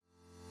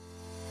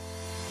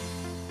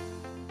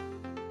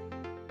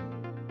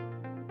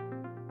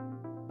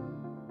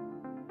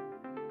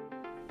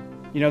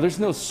You know, there's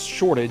no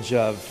shortage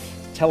of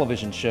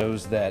television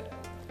shows that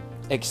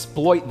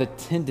exploit the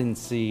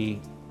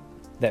tendency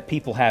that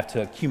people have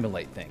to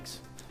accumulate things,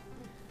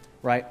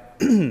 right?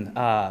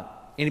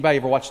 Anybody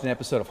ever watched an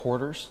episode of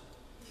Hoarders?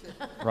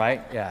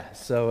 Right? Yeah.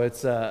 So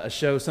it's a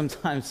show,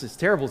 sometimes as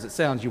terrible as it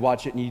sounds, you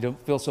watch it and you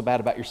don't feel so bad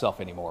about yourself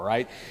anymore,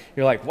 right?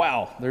 You're like,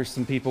 wow, there's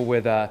some people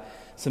with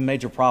some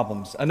major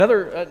problems.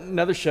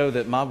 Another show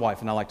that my wife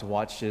and I like to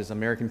watch is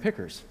American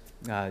Pickers.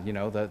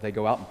 They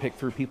go out and pick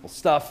through people's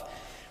stuff.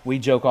 We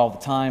joke all the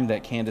time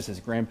that Candace's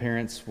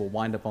grandparents will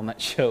wind up on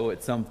that show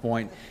at some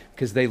point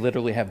because they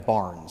literally have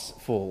barns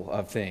full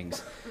of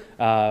things.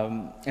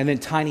 And then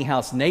Tiny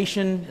House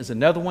Nation is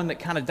another one that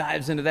kind of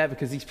dives into that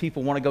because these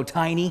people want to go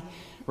tiny,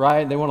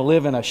 right? They want to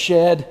live in a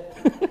shed.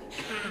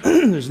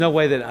 There's no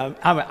way that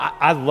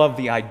I love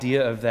the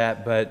idea of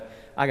that, but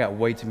I got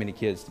way too many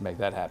kids to make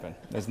that happen.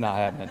 It's not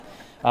happening.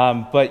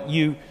 But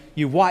you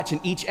watch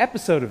in each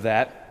episode of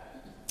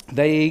that,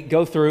 they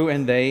go through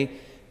and they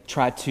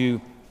try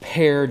to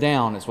pare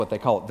down is what they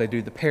call it. They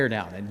do the pare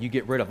down, and you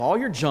get rid of all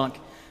your junk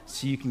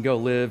so you can go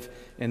live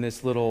in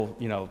this little,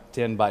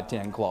 10 by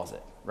 10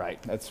 closet, right?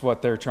 That's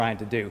what they're trying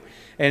to do.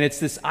 And it's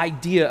this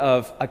idea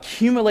of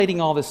accumulating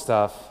all this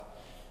stuff,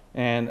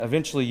 and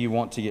eventually you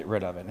want to get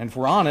rid of it. And if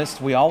we're honest,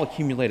 we all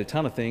accumulate a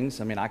ton of things.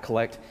 I mean, I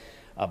collect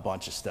a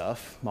bunch of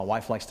stuff. My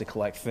wife likes to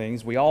collect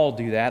things. We all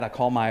do that. I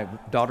call my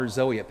daughter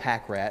Zoe a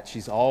pack rat.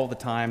 She's all the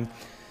time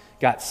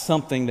got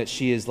something that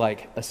she is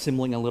like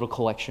assembling a little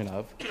collection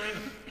of.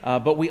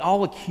 But we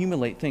all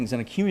accumulate things,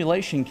 and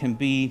accumulation can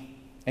be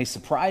a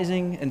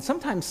surprising and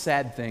sometimes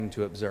sad thing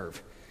to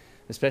observe,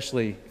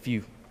 especially if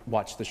you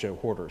watch the show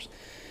Hoarders.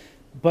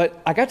 But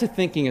I got to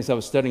thinking as I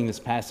was studying this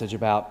passage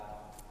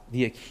about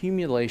the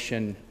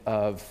accumulation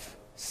of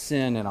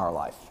sin in our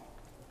life.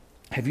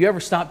 Have you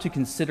ever stopped to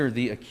consider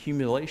the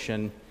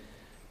accumulation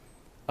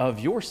of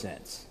your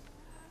sins,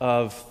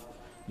 of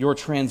your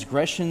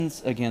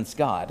transgressions against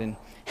God, and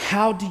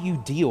how do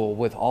you deal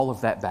with all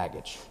of that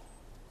baggage?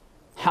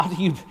 How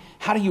do you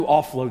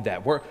offload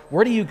that?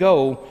 Where do you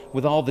go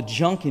with all the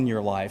junk in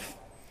your life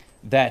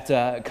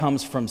that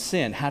comes from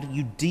sin? How do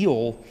you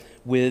deal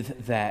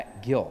with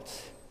that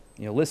guilt?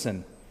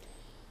 Listen,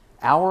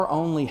 our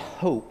only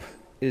hope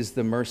is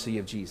the mercy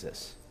of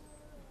Jesus.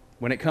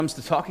 When it comes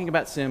to talking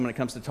about sin, when it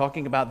comes to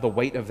talking about the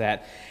weight of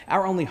that,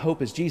 our only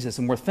hope is Jesus.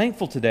 And we're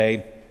thankful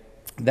today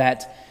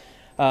that,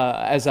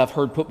 as I've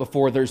heard put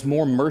before, there's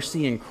more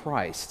mercy in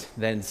Christ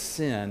than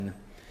sin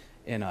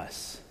in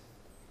us.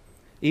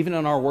 Even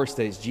on our worst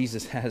days,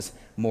 Jesus has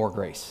more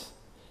grace.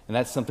 And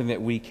that's something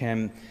that we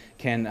can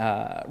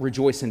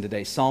rejoice in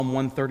today. Psalm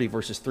 130,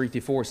 verses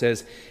 3-4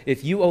 says,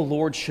 "If you, O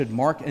Lord, should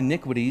mark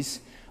iniquities,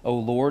 O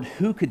Lord,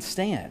 who could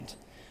stand?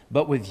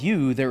 But with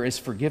you there is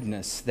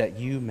forgiveness, that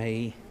you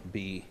may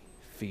be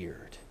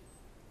feared."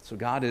 So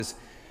God is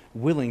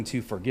willing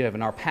to forgive.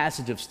 And our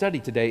passage of study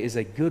today is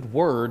a good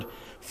word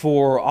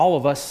for all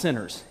of us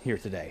sinners here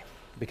today,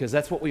 because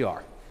that's what we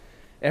are.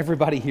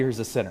 Everybody here is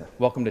a sinner.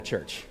 Welcome to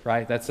church,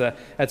 right? That's a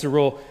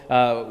real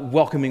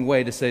welcoming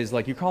way to say, is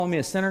like, you're calling me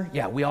a sinner?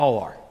 Yeah, we all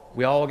are.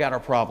 We all got our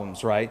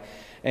problems, right?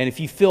 And if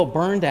you feel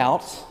burned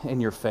out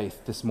in your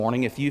faith this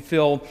morning, if you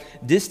feel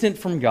distant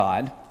from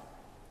God,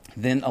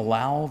 then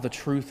allow the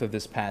truth of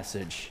this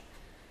passage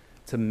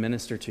to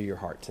minister to your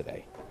heart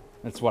today.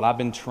 That's what I've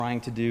been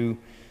trying to do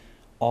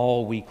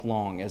all week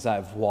long as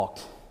I've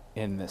walked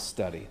in this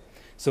study.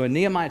 So in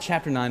Nehemiah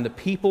chapter 9, the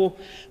people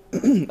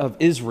of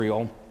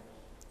Israel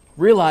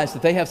realize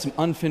that they have some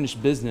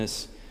unfinished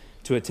business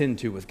to attend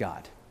to with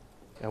God.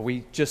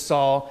 We just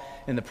saw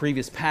in the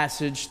previous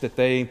passage that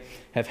they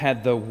have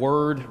had the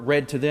word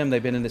read to them.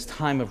 They've been in this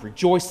time of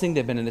rejoicing.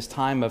 They've been in this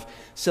time of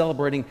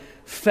celebrating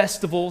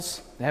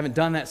festivals. They haven't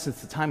done that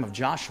since the time of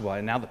Joshua,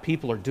 and now the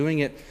people are doing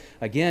it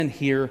again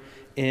here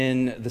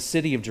in the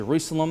city of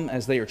Jerusalem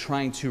as they are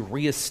trying to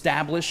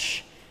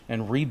reestablish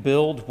and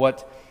rebuild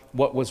what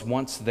was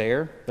once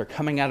there. They're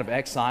coming out of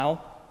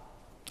exile.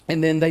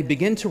 And then they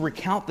begin to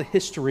recount the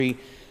history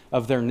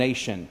of their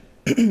nation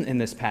in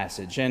this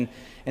passage. And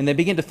they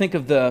begin to think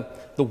of the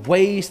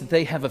ways that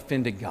they have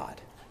offended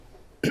God.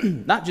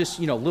 Not just,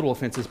 little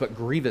offenses, but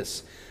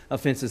grievous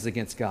offenses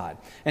against God.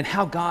 And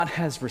how God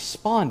has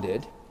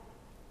responded.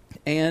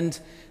 And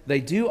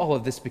they do all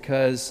of this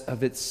because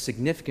of its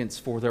significance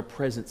for their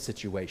present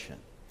situation.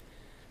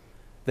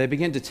 They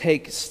begin to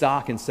take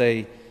stock and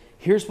say,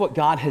 here's what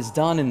God has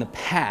done in the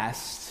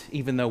past,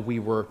 even though we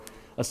were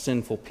a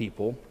sinful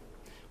people.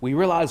 We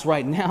realize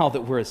right now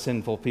that we're a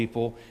sinful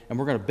people, and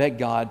we're going to beg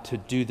God to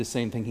do the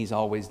same thing He's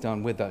always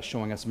done with us,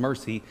 showing us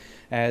mercy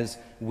as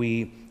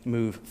we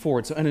move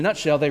forward. So in a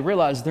nutshell, they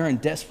realize they're in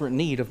desperate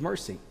need of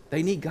mercy.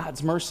 They need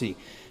God's mercy.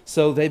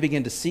 So they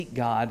begin to seek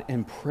God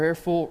in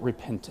prayerful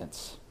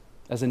repentance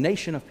as a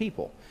nation of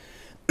people.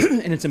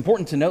 And it's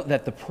important to note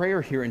that the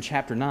prayer here in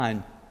chapter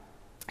 9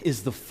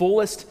 is the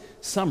fullest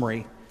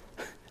summary.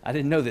 I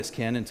didn't know this,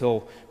 Ken,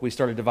 until we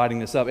started dividing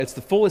this up. It's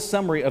the fullest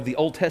summary of the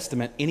Old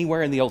Testament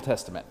anywhere in the Old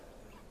Testament.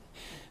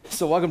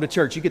 So welcome to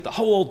church. You get the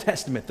whole Old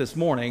Testament this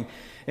morning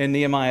in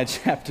Nehemiah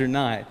chapter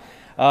 9.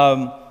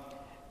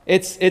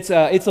 It's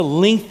a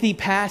lengthy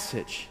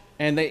passage,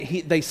 and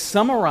they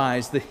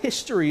summarize the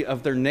history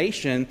of their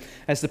nation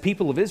as the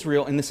people of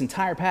Israel in this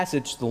entire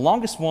passage, the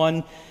longest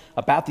one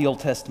about the Old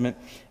Testament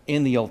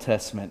in the Old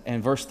Testament.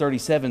 And verse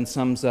 37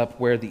 sums up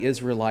where the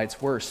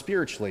Israelites were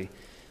spiritually.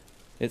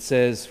 It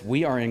says,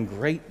 "We are in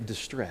great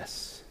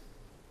distress."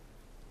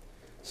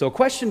 So a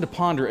question to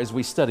ponder as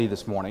we study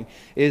this morning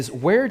is,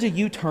 where do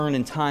you turn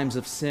in times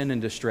of sin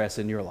and distress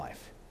in your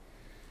life?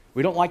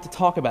 We don't like to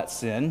talk about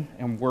sin,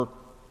 and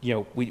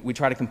we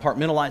try to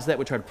compartmentalize that,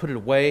 we try to put it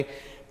away,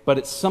 but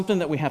it's something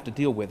that we have to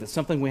deal with. It's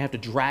something we have to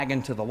drag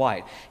into the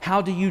light.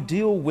 How do you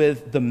deal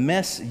with the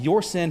mess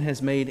your sin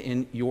has made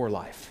in your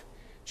life?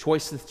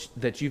 Choices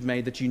that you've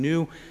made that you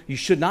knew you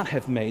should not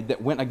have made,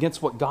 that went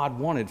against what God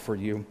wanted for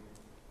you.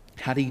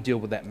 How do you deal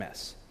with that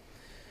mess?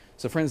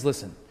 So friends,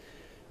 listen.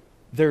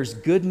 There's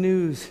good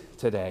news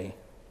today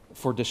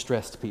for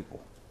distressed people.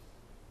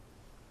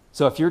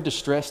 So if you're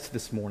distressed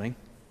this morning,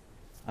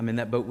 I'm in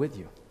that boat with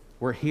you.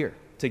 We're here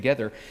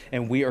together,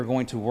 and we are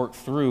going to work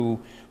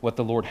through what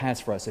the Lord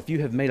has for us. If you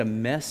have made a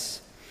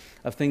mess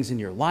of things in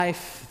your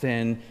life,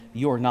 then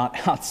you are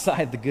not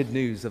outside the good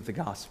news of the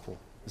gospel.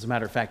 As a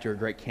matter of fact, you're a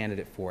great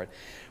candidate for it.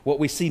 What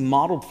we see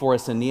modeled for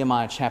us in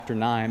Nehemiah chapter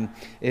 9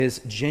 is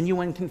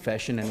genuine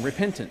confession and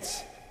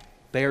repentance.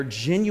 They are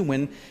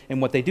genuine in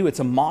what they do.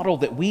 It's a model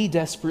that we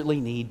desperately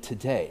need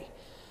today.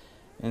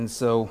 And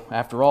so,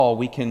 after all,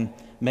 we can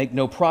make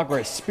no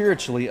progress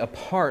spiritually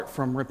apart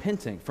from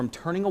repenting, from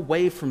turning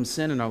away from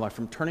sin in our life,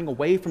 from turning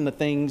away from the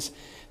things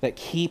that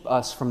keep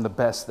us from the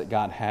best that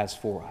God has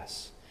for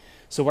us.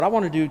 So what I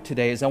want to do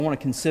today is I want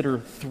to consider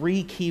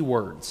 3 key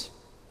words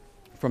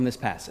from this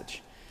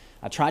passage.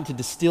 I tried to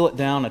distill it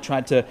down. I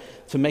tried to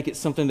make it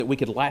something that we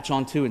could latch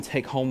onto and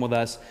take home with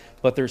us.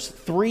 But there's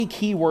 3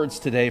 key words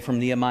today from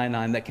Nehemiah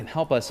 9 that can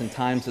help us in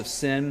times of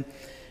sin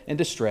and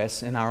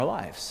distress in our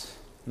lives.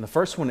 And the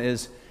first one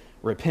is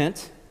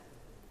repent.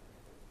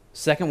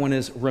 Second one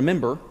is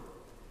remember.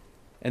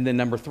 And then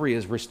number 3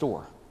 is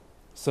restore.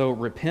 So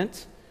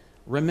repent,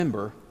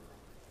 remember,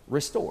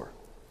 restore.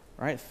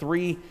 All right,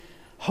 3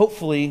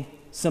 hopefully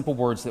simple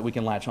words that we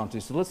can latch onto.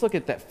 So let's look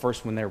at that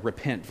first one there,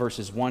 repent,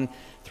 verses 1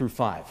 through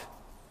 5.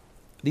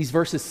 These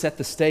verses set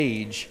the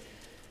stage,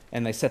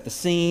 and they set the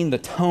scene, the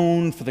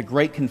tone for the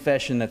great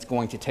confession that's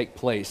going to take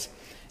place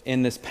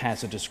in this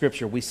passage of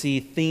Scripture. We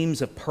see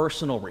themes of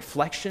personal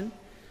reflection,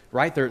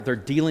 right? They're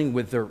dealing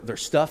with their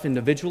stuff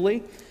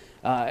individually,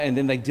 and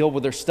then they deal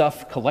with their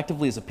stuff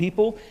collectively as a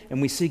people,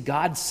 and we see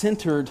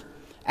God-centered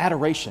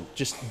adoration,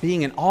 just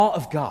being in awe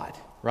of God,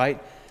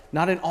 right?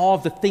 Not in awe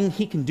of the thing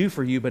He can do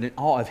for you, but in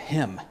awe of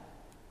Him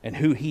and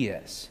who He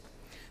is.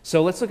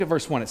 So let's look at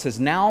verse 1. It says,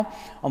 "Now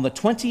on the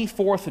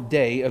 24th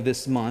day of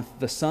this month,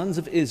 the sons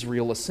of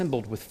Israel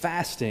assembled with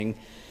fasting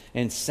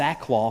and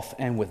sackcloth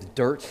and with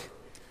dirt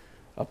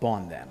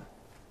upon them."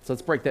 So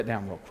let's break that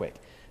down real quick.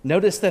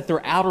 Notice that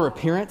their outer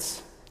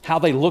appearance, how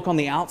they look on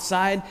the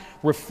outside,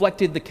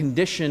 reflected the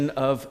condition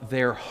of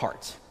their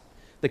heart,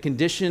 the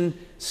condition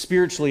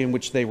spiritually in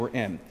which they were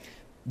in.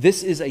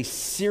 This is a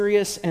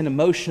serious and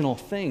emotional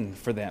thing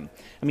for them.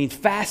 I mean,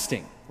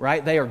 fasting,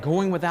 right? They are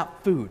going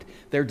without food.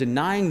 They're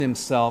denying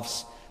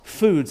themselves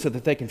food so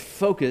that they can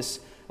focus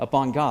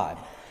upon God.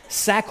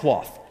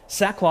 Sackcloth.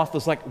 Sackcloth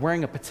was like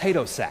wearing a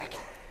potato sack.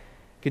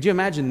 Could you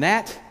imagine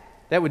that?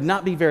 That would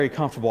not be very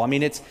comfortable. I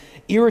mean, it's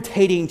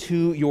irritating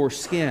to your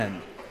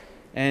skin.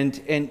 And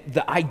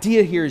the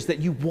idea here is that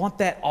you want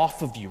that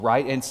off of you,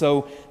 right? And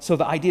so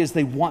the idea is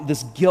they want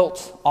this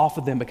guilt off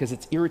of them because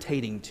it's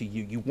irritating to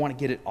you. You want to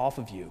get it off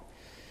of you.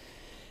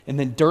 And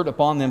then dirt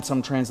upon them,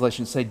 some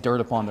translations say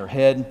dirt upon their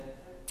head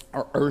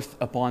or earth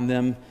upon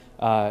them,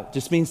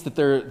 just means that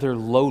they're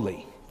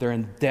lowly. They're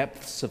in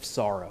depths of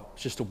sorrow.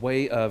 It's just a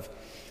way of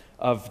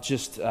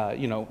just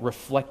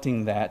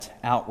reflecting that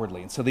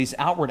outwardly. And so these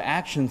outward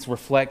actions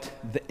reflect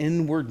the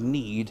inward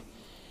need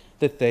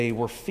that they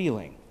were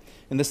feeling.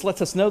 And this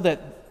lets us know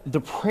that the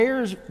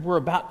prayers we're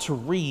about to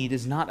read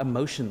is not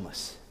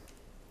emotionless,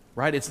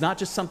 right? It's not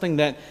just something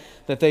that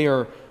they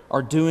are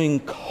doing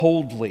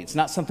coldly. It's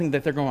not something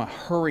that they're going to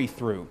hurry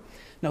through.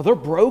 No, they're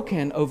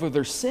broken over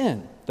their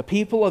sin. The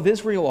people of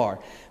Israel are.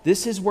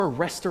 This is where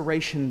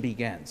restoration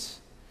begins.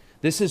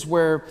 This is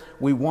where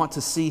we want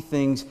to see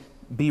things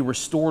be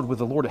restored with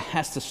the Lord. It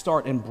has to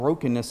start in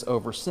brokenness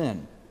over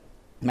sin.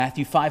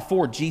 Matthew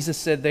 5:4, Jesus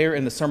said there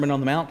in the Sermon on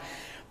the Mount,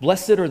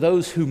 "Blessed are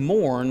those who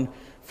mourn,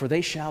 for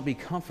they shall be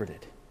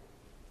comforted."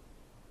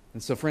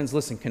 And so, friends,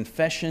 listen,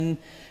 confession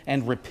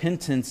and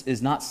repentance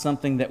is not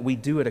something that we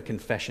do at a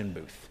confession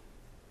booth.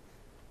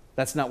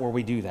 That's not where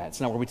we do that.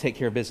 It's not where we take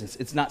care of business.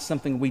 It's not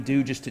something we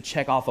do just to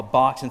check off a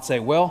box and say,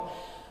 well,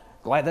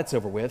 glad that's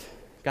over with.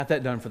 Got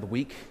that done for the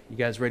week. You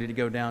guys ready to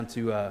go down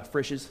to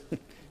Frisch's,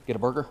 get a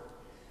burger?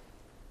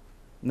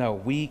 No,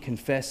 we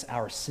confess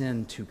our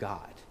sin to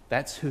God.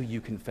 That's who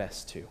you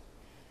confess to.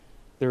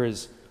 There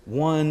is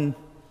one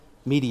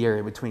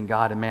mediator between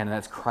God and man, and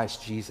that's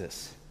Christ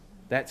Jesus.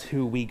 That's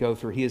who we go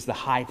through. He is the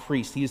high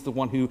priest. He is the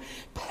one who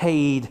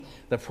paid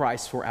the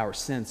price for our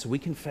sins. So we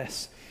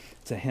confess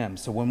to him.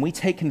 So when we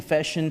take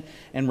confession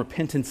and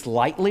repentance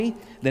lightly,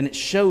 then it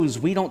shows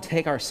we don't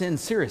take our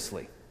sins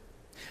seriously.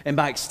 And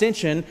by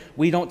extension,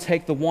 we don't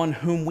take the one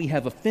whom we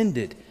have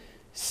offended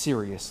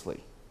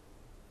seriously.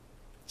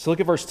 So look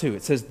at verse 2.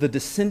 It says, the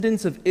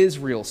descendants of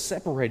Israel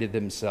separated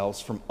themselves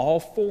from all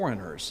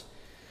foreigners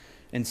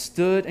and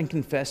stood and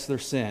confessed their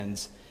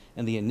sins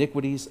and the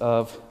iniquities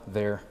of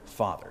their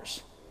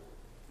fathers.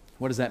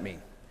 What does that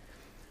mean?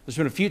 There's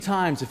been a few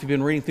times, if you've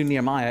been reading through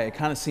Nehemiah, it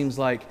kind of seems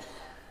like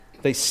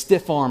they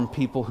stiff-arm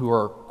people who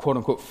are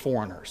quote-unquote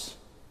foreigners.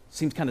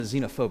 Seems kind of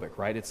xenophobic,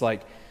 right? It's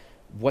like,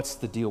 what's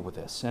the deal with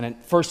this? And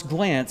at first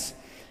glance,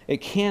 it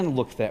can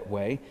look that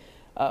way.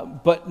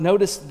 But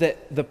notice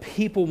that the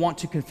people want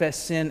to confess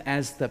sin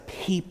as the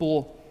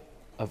people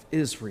of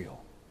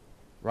Israel,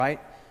 right?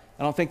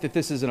 I don't think that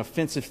this is an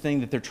offensive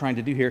thing that they're trying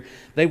to do here.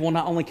 They will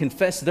not only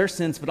confess their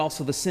sins, but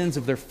also the sins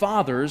of their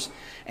fathers.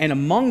 And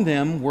among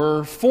them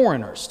were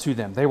foreigners to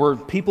them. They were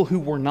people who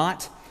were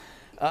not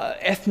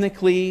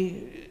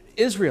ethnically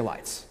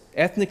Israelites,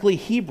 ethnically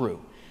Hebrew.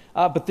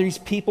 But these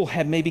people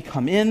had maybe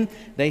come in.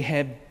 They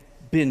had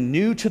been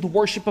new to the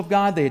worship of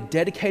God. They had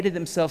dedicated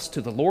themselves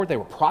to the Lord. They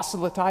were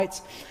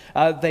proselytes.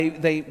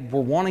 They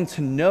were wanting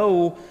to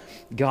know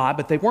God,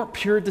 but they weren't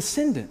pure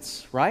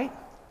descendants, right?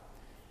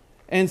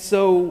 And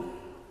so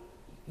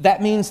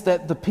that means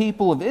that the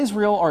people of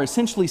Israel are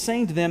essentially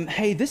saying to them,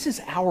 hey, this is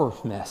our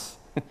mess.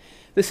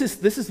 This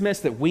is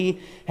mess that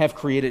we have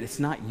created. It's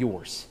not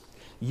yours.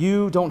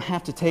 You don't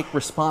have to take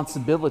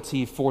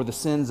responsibility for the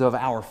sins of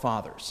our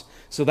fathers.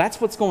 So that's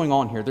what's going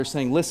on here. They're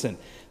saying, listen,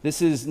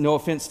 this is no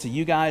offense to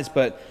you guys,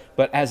 but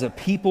as a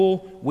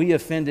people, we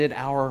offended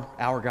our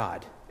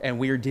God, and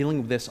we are dealing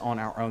with this on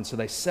our own. So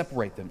they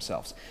separate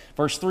themselves.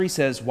 Verse 3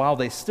 says, while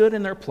they stood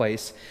in their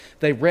place,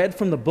 they read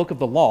from the book of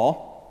the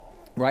law,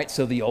 right?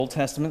 So the Old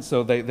Testament.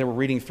 So they were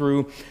reading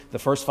through the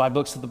first 5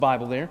 books of the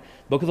Bible there,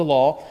 book of the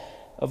law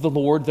of the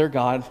Lord their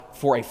God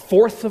for a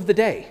fourth of the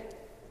day.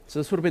 So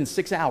this would have been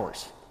 6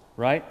 hours,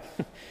 right?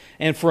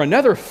 And for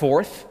another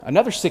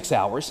 6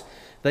 hours,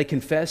 they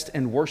confessed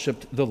and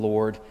worshiped the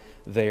Lord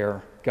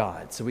their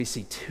God. So we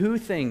see 2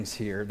 things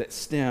here that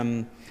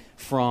stem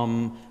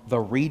from the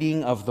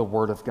reading of the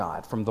Word of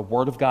God, from the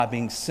Word of God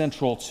being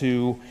central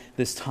to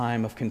this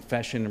time of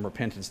confession and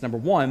repentance. Number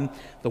 1,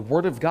 the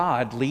Word of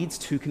God leads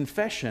to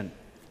confession.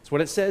 That's what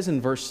it says in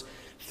verse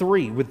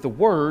 3. With the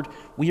Word,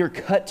 we are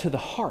cut to the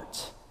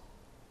heart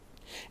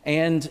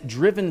and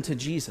driven to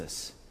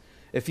Jesus.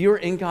 If you're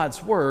in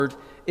God's Word,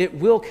 it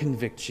will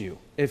convict you.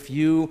 If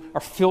you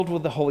are filled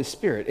with the Holy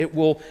Spirit, it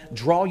will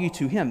draw you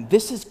to Him.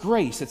 This is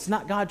grace. It's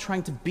not God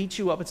trying to beat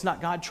you up. It's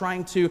not God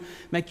trying to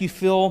make you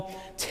feel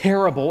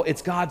terrible.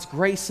 It's God's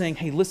grace saying,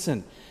 hey,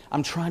 listen,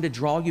 I'm trying to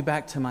draw you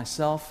back to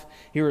myself.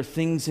 Here are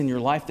things in your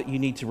life that you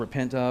need to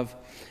repent of.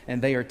 And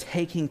they are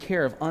taking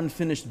care of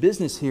unfinished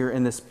business here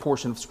in this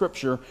portion of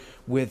Scripture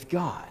with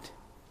God,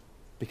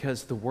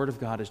 because the Word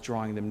of God is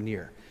drawing them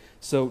near.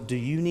 So do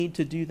you need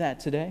to do that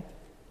today?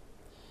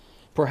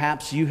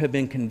 Perhaps you have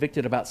been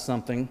convicted about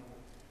something,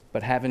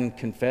 but haven't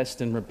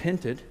confessed and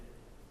repented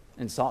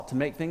and sought to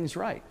make things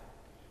right.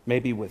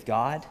 Maybe with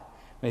God,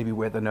 maybe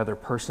with another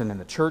person in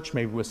the church,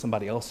 maybe with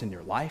somebody else in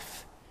your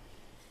life.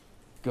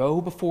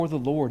 Go before the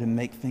Lord and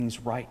make things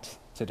right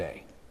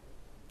today.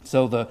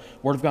 So the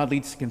Word of God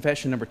leads to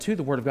confession. Number 2,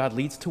 the Word of God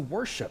leads to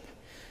worship,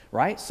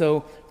 right?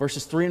 So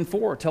verses 3 and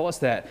 4 tell us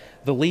that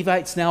the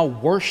Levites now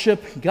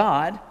worship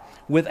God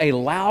with a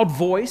loud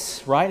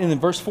voice, right? And then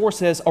verse 4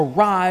 says,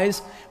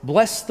 arise,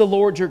 bless the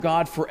Lord your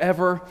God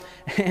forever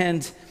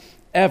and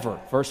ever.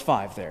 Verse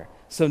 5 there.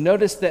 So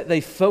notice that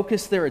they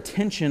focus their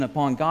attention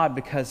upon God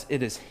because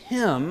it is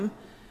Him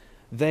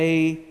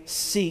they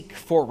seek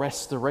for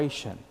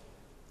restoration.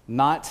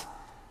 Not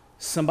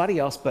somebody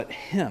else, but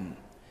Him.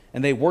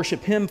 And they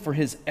worship Him for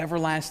His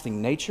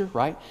everlasting nature,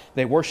 right?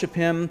 They worship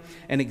Him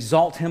and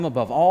exalt Him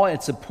above all.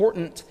 It's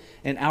important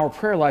in our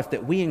prayer life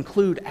that we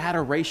include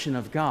adoration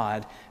of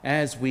God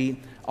as we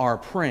are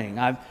praying.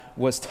 I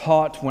was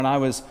taught when I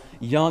was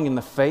young in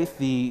the faith,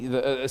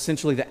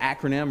 essentially the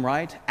acronym,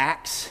 right?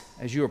 ACTS.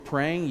 As you are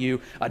praying, you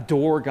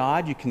adore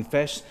God, you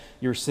confess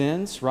your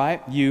sins,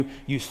 right? You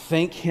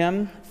thank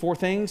Him for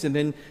things, and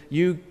then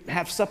you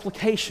have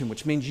supplication,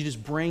 which means you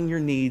just bring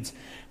your needs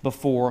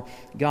before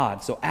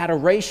God. So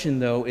adoration,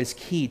 though, is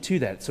key to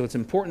that. So it's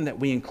important that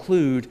we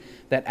include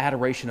that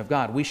adoration of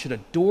God. We should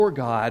adore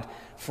God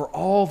for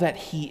all that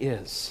He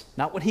is.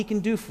 Not what He can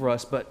do for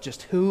us, but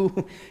just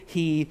who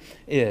He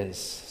is.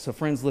 So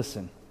friends,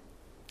 listen.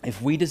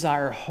 If we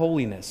desire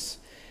holiness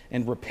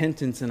and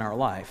repentance in our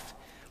life,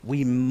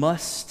 we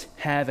must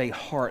have a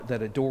heart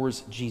that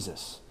adores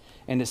Jesus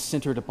and is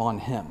centered upon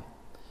Him.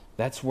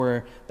 That's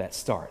where that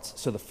starts.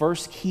 So the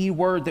first key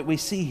word that we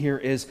see here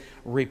is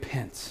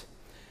repent.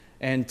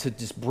 And to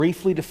just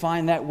briefly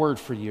define that word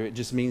for you, it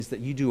just means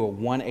that you do a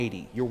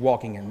 180. You're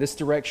walking in this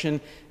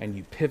direction and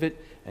you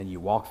pivot and you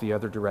walk the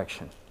other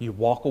direction. You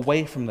walk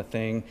away from the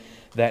thing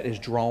that is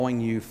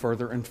drawing you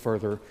further and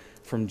further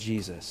from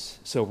Jesus.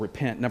 So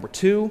repent. Number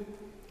 2,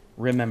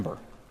 remember.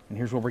 And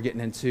here's where we're getting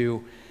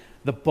into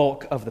the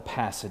bulk of the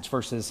passage,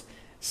 verses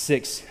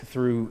 6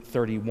 through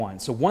 31.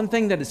 So one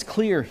thing that is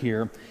clear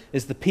here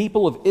is the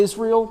people of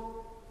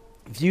Israel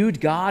viewed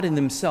God and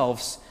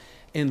themselves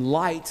in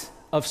light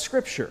of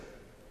Scripture.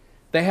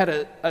 They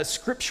had a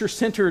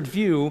Scripture-centered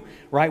view,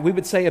 right? We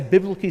would say a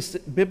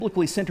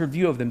biblically centered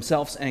view of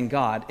themselves and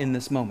God in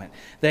this moment.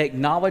 They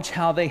acknowledge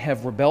how they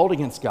have rebelled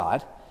against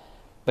God.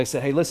 They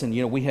said, hey, listen,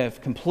 we have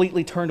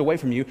completely turned away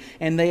from you.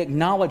 And they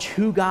acknowledge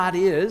who God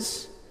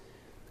is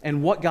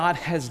and what God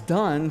has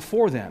done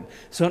for them.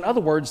 So in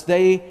other words,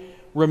 they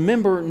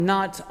remember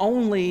not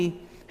only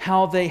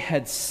how they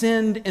had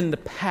sinned in the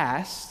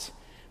past,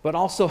 but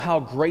also how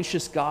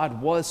gracious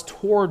God was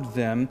toward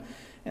them.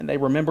 And they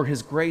remember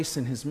his grace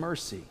and his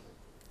mercy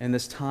in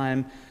this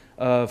time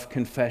of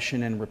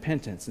confession and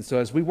repentance. And so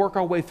as we work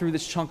our way through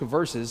this chunk of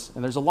verses,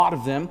 and there's a lot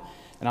of them,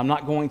 and I'm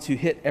not going to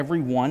hit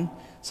every one.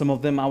 Some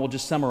of them I will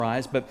just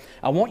summarize, but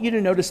I want you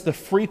to notice the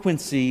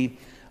frequency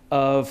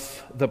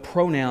of the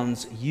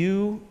pronouns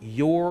you,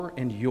 your,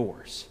 and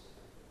yours.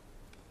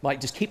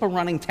 Like, just keep a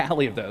running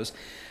tally of those.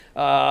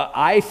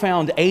 I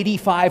found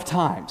 85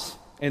 times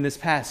in this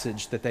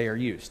passage that they are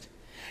used.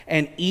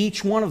 And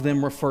each one of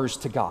them refers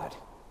to God.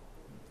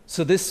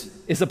 So this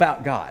is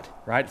about God,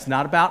 right? It's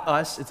not about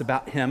us, it's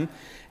about him.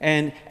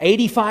 And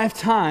 85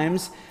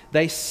 times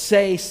they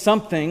say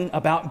something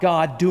about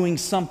God doing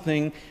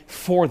something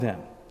for them.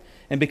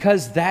 And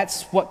because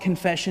that's what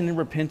confession and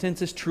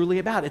repentance is truly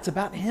about. It's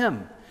about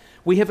him.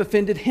 We have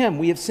offended him.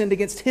 We have sinned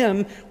against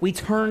him. We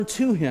turn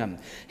to him.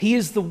 He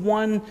is the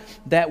one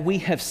that we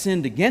have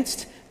sinned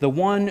against, the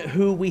one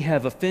who we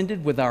have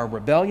offended with our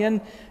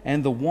rebellion,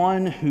 and the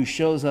one who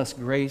shows us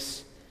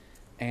grace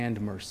and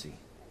mercy.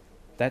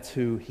 That's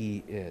who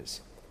he is.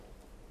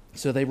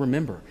 So they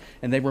remember.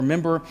 And they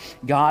remember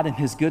God and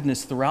his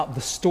goodness throughout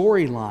the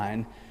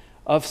storyline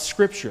of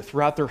Scripture,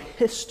 throughout their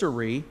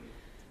history,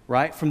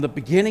 right? From the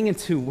beginning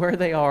into where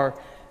they are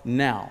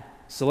now.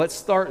 So let's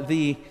start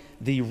the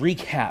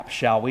recap,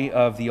 shall we,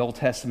 of the Old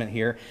Testament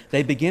here.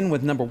 They begin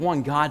with, number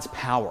one, God's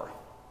power.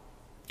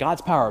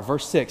 God's power.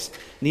 Verse 6,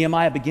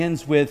 Nehemiah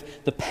begins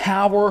with the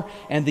power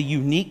and the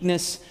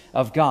uniqueness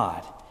of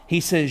God. He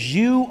says,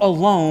 you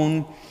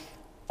alone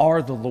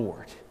are the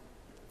Lord.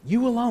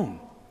 You alone.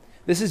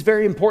 This is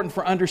very important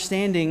for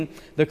understanding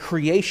the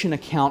creation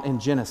account in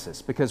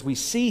Genesis, because we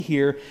see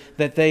here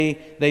that they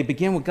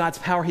begin with God's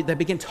power. They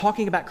begin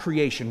talking about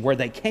creation, where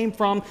they came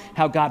from,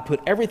 how God put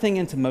everything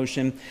into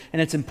motion.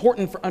 And it's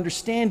important for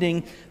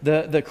understanding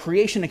the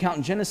creation account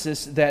in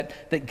Genesis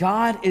that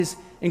God is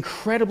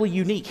incredibly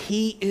unique.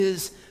 He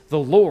is the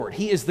Lord.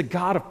 He is the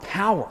God of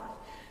power.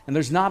 And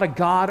there's not a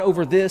God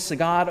over this, a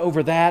God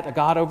over that, a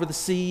God over the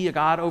sea, a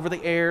God over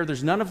the air.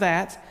 There's none of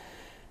that,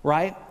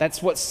 right?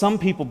 That's what some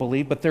people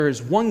believe, but there is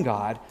one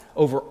God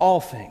over all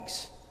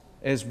things,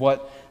 is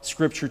what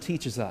Scripture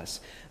teaches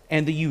us.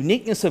 And the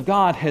uniqueness of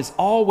God has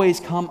always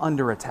come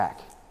under attack.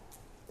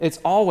 It's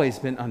always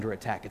been under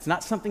attack. It's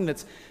not something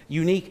that's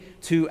unique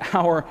to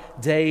our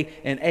day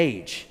and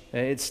age.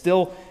 It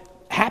still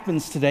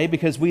happens today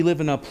because we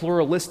live in a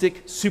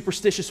pluralistic,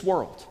 superstitious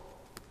world.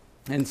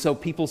 And so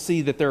people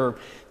see that there are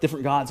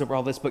different gods over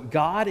all this, but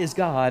God is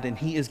God, and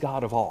he is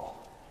God of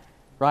all,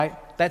 right?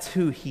 That's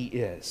who he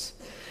is.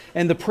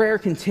 And the prayer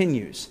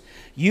continues.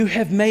 You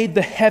have made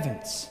the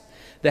heavens,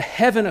 the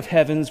heaven of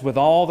heavens with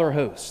all their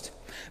host,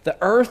 the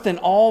earth and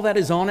all that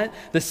is on it,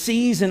 the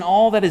seas and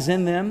all that is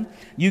in them.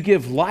 You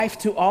give life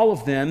to all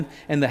of them,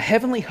 and the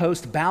heavenly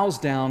host bows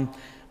down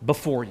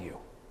before you.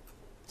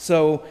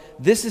 So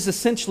this is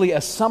essentially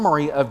a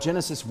summary of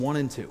Genesis 1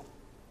 and 2.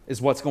 Is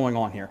what's going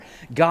on here.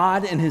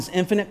 God in his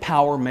infinite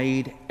power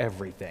made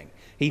everything.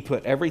 He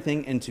put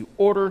everything into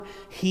order.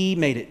 He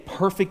made it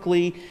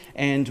perfectly,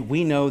 and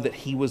we know that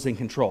he was in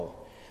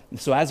control. And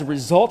so as a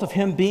result of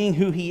him being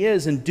who he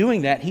is and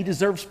doing that, he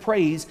deserves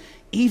praise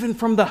even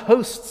from the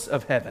hosts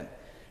of heaven,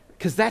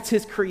 because that's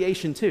his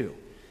creation too.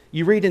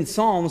 You read in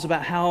Psalms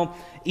about how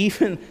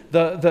even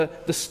the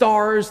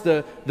stars,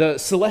 the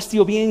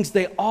celestial beings,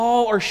 they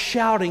all are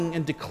shouting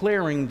and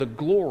declaring the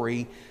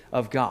glory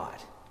of God.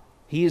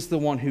 He is the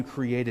one who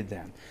created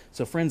them.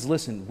 So friends,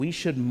 listen, we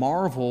should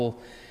marvel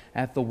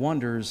at the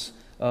wonders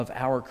of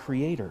our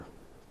Creator.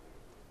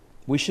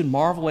 We should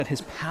marvel at his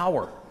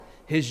power,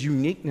 his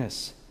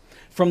uniqueness.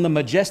 From the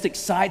majestic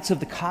sights of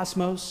the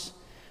cosmos,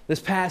 this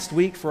past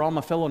week, for all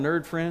my fellow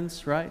nerd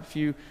friends, right? If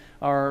you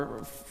are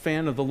a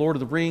fan of the Lord of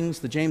the Rings,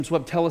 the James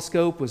Webb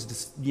Telescope was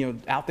just,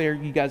 out there.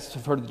 You guys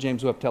have heard of the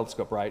James Webb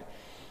Telescope, right?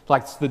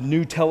 Like it's the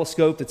new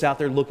telescope that's out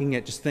there looking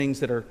at just things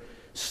that are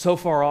so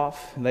far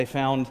off. And they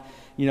found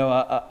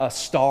a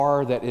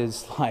star that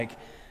is like,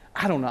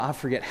 I don't know, I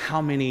forget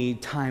how many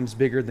times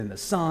bigger than the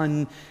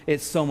sun.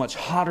 It's so much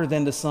hotter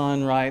than the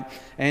sun, right?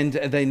 And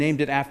they named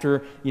it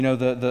after,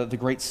 the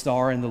great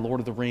star in the Lord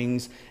of the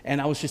Rings.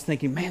 And I was just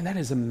thinking, man, that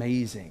is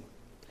amazing.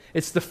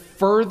 It's the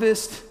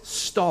furthest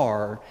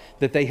star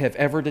that they have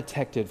ever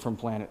detected from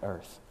planet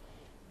Earth.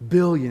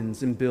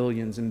 Billions and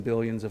billions and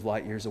billions of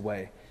light years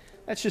away.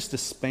 That's just a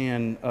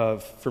span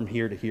of from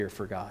here to here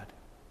for God,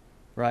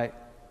 right?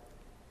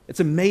 It's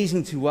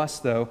amazing to us,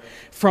 though,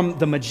 from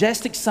the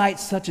majestic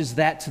sights such as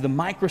that to the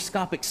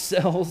microscopic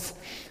cells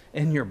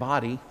in your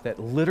body that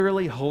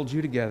literally hold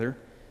you together.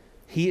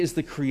 He is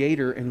the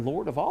creator and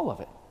Lord of all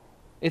of it.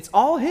 It's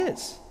all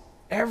his.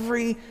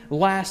 Every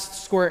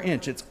last square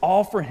inch, it's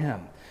all for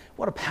him.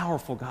 What a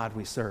powerful God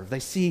we serve. They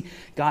see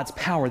God's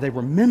power. They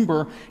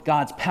remember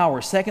God's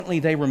power. Secondly,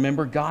 they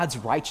remember God's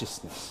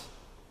righteousness.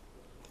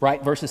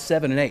 Right? Verses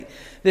 7 and 8.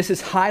 This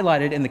is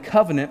highlighted in the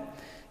covenant.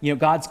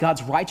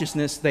 God's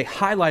righteousness, they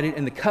highlight it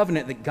in the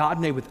covenant that God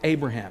made with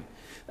Abraham.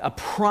 A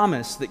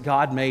promise that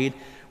God made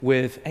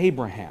with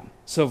Abraham.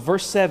 So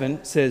verse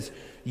 7 says,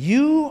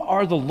 "You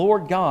are the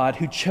Lord God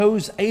who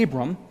chose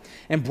Abram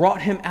and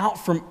brought him out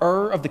from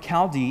Ur of the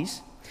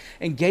Chaldees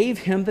and gave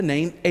him the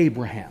name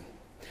Abraham.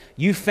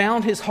 You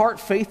found his heart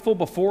faithful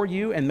before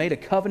you and made a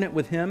covenant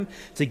with him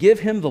to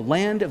give him the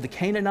land of the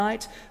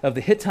Canaanite, of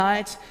the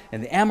Hittite,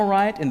 and the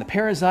Amorite, and the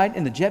Perizzite,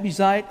 and the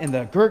Jebusite, and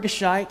the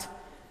Girgashite,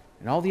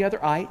 and all the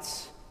other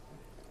ites,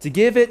 to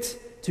give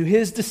it to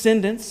his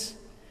descendants."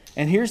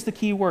 And here's the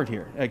key word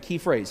here, a key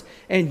phrase.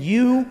 "And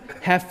you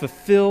have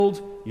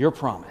fulfilled your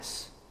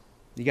promise."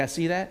 You guys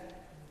see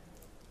that?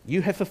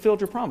 You have fulfilled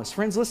your promise.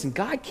 Friends, listen,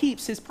 God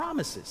keeps his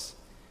promises.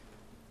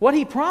 What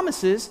he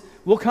promises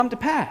will come to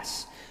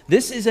pass.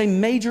 This is a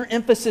major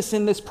emphasis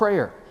in this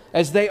prayer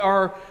as they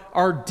are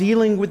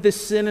dealing with this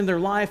sin in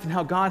their life and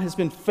how God has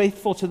been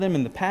faithful to them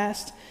in the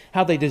past,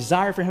 how they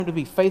desire for him to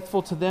be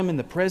faithful to them in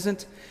the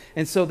present.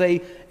 And so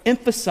they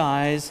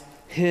emphasize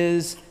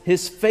his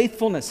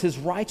faithfulness, his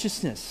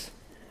righteousness.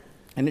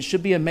 And it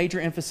should be a major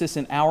emphasis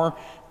in our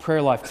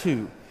prayer life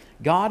too.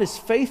 God is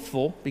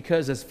faithful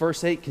because, as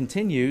verse 8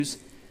 continues,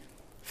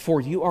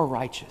 "For you are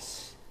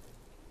righteous."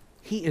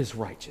 He is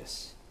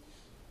righteous.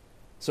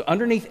 So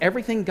underneath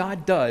everything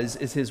God does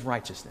is his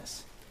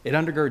righteousness. It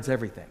undergirds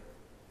everything.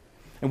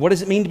 And what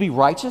does it mean to be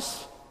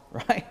righteous?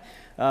 Right?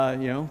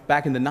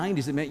 Back in the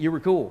 90s, it meant you were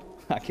cool,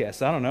 I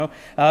guess. I don't know.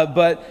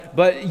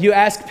 But you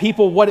ask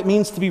people what it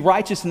means to be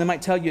righteous, and they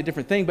might tell you a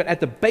different thing. But at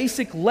the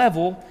basic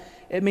level,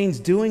 it means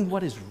doing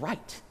what is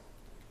right.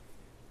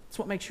 That's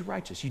what makes you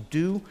righteous. You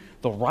do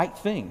the right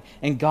thing.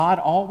 And God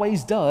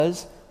always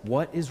does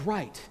what is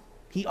right.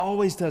 He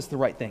always does the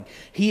right thing.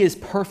 He is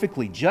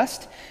perfectly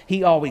just.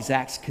 He always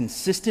acts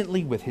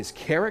consistently with his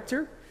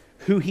character,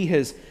 who he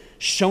has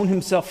shown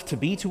himself to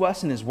be to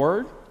us in his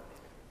word.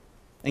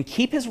 And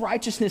keep his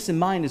righteousness in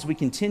mind as we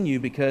continue,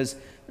 because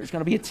there's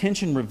going to be a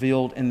tension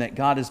revealed in that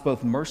God is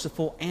both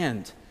merciful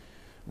and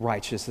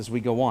righteous as we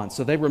go on.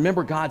 So they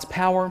remember God's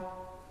power,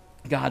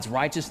 God's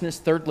righteousness.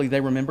 Thirdly,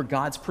 they remember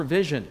God's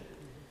provision.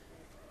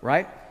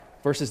 Right?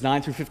 Verses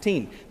 9 through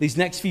 15. These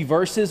next few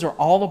verses are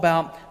all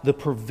about the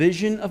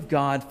provision of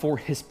God for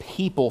his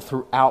people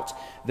throughout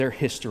their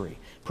history.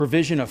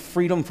 Provision of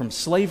freedom from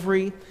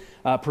slavery,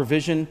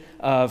 provision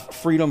of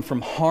freedom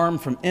from harm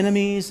from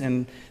enemies,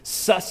 and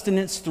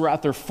sustenance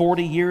throughout their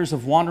 40 years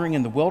of wandering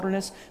in the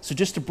wilderness. So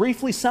just to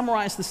briefly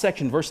summarize the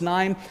section, verse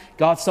 9,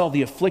 God saw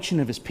the affliction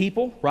of his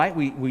people, right?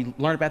 We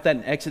learned about that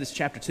in Exodus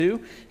chapter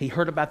 2. He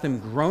heard about them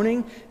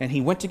groaning, and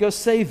he went to go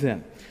save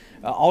them.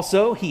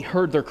 Also, he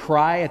heard their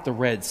cry at the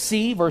Red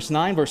Sea, verse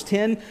 9, verse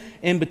 10.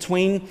 In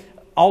between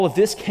all of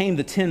this came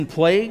the 10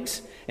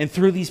 plagues, and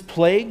through these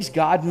plagues,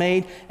 God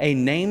made a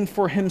name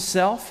for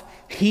himself.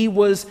 He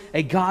was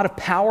a God of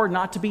power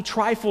not to be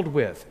trifled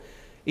with.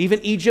 Even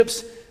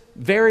Egypt's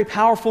very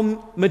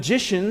powerful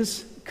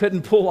magicians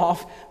couldn't pull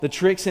off the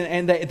tricks,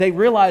 and they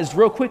realized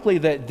real quickly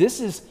that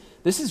this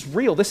is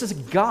real. This is a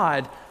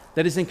God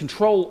that is in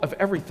control of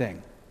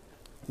everything.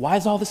 Why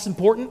is all this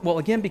important? Well,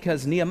 again,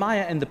 because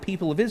Nehemiah and the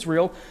people of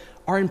Israel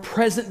are in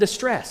present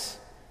distress.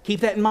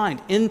 Keep that in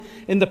mind.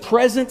 In the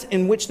present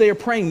in which they are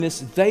praying this,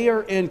 they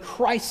are in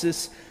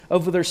crisis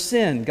over their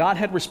sin. God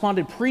had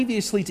responded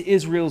previously to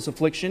Israel's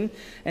affliction,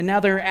 and now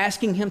they're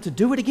asking him to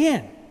do it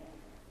again.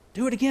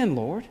 Do it again,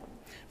 Lord.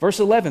 Verse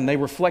 11, they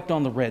reflect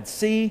on the Red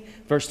Sea.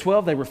 Verse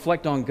 12, they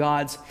reflect on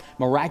God's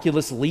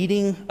miraculous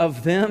leading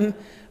of them.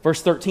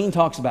 Verse 13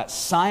 talks about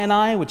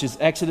Sinai, which is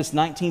Exodus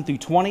 19 through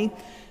 20.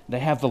 They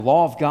have the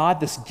law of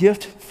God, this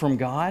gift from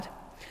God.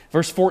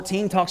 Verse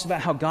 14 talks about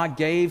how God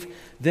gave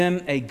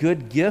them a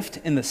good gift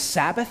in the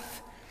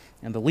Sabbath.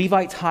 And the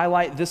Levites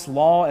highlight this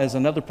law as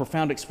another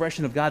profound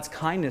expression of God's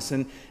kindness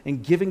in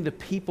giving the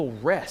people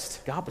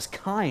rest. God was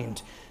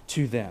kind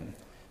to them.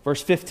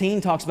 Verse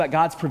 15 talks about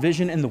God's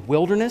provision in the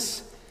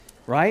wilderness,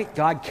 right?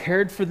 God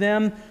cared for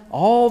them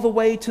all the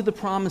way to the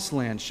promised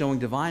land, showing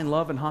divine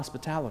love and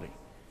hospitality.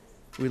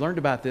 We learned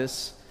about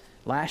this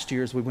last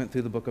year as we went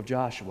through the book of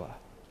Joshua.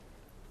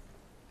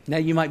 Now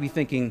you might be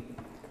thinking,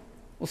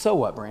 well, so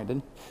what,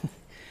 Brandon?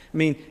 I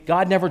mean,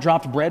 God never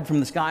dropped bread from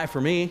the sky for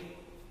me.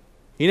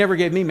 He never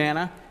gave me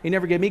manna. He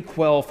never gave me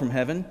quail from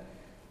heaven.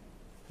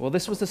 Well,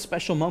 this was a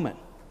special moment.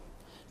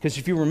 Because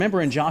if you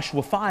remember in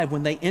Joshua 5,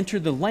 when they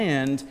entered the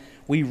land,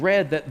 we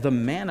read that the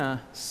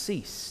manna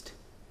ceased.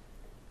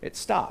 It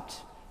stopped,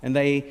 and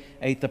they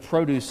ate the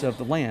produce of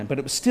the land. But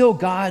it was still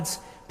God's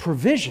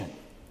provision.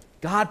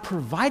 God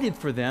provided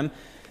for them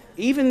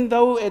even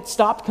though it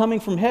stopped coming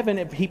from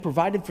heaven, he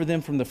provided for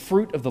them from the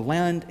fruit of the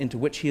land into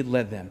which he had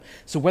led them.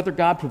 So whether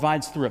God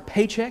provides through a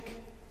paycheck,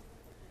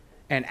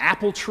 an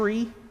apple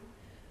tree,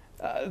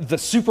 the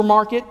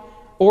supermarket,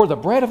 or the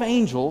bread of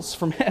angels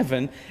from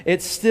heaven,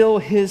 it's still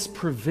his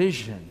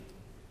provision.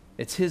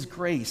 It's his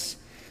grace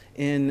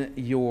in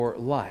your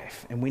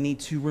life. And we need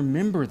to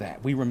remember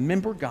that. We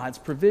remember God's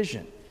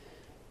provision.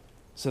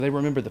 So they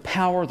remember the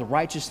power, the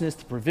righteousness,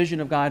 the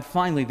provision of God.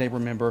 Finally, they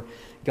remember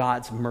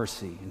God's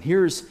mercy. And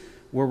here's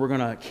where we're going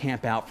to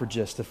camp out for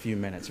just a few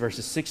minutes.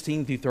 Verses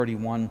 16 through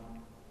 31.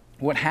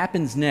 What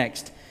happens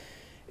next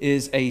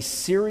is a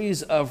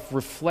series of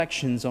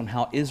reflections on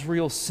how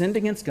Israel sinned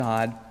against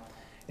God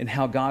and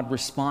how God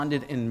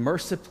responded in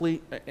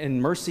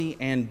mercy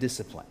and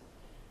discipline.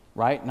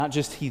 Right? Not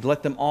just he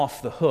let them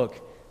off the hook.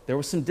 There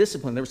was some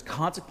discipline. There was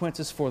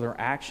consequences for their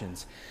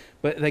actions.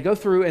 But they go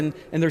through, and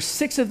there's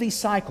 6 of these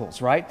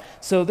cycles, right?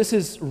 So this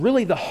is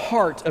really the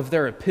heart of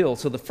their appeal.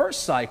 So the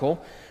first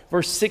cycle,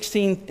 verse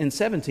 16 and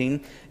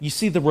 17, you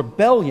see the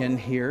rebellion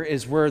here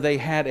is where they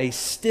had a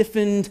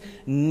stiffened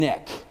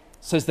neck. It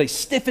says they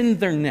stiffened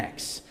their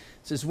necks.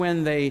 This is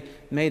when they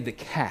made the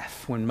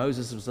calf, when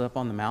Moses was up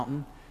on the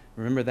mountain.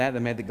 Remember that? They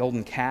made the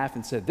golden calf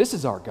and said, "This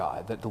is our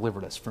God that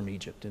delivered us from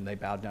Egypt." And they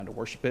bowed down to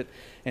worship it,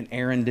 and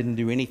Aaron didn't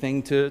do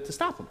anything to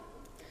stop them.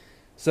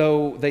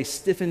 So they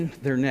stiffened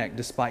their neck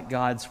despite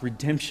God's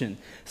redemption.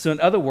 So in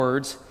other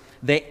words,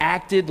 they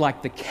acted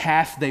like the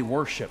calf they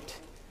worshiped,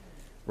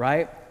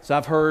 right? So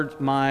I've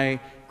heard my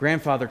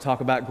grandfather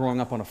talk about growing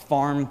up on a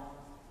farm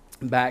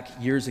back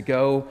years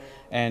ago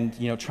and,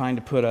 trying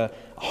to put a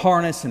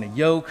harness and a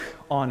yoke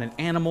on an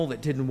animal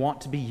that didn't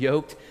want to be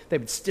yoked. They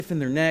would stiffen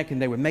their neck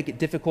and they would make it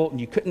difficult, and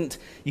you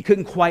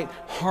couldn't quite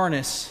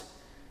harness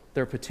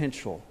their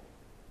potential.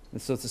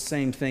 And so it's the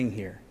same thing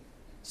here.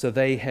 So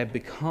they had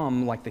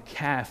become like the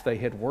calf they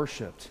had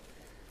worshipped.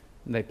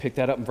 And they picked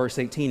that up in verse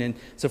 18. And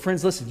so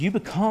friends, listen, you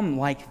become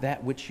like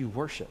that which you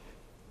worship.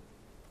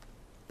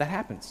 That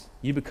happens.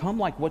 You become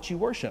like what you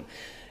worship.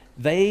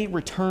 They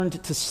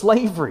returned to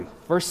slavery.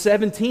 Verse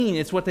 17,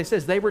 it's what they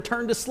says. They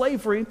returned to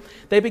slavery.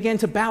 They began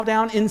to bow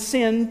down in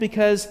sin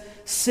because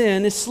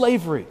sin is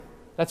slavery.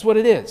 That's what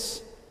it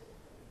is.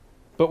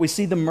 But we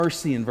see the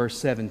mercy in verse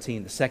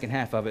 17, the second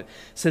half of it. It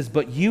says,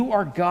 "But you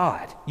are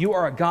God. You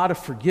are a God of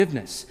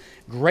forgiveness,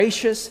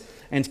 gracious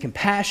and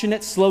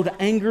compassionate, slow to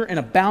anger and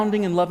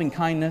abounding in loving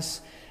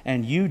kindness,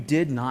 and you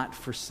did not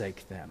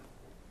forsake them."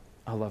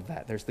 I love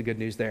that. There's the good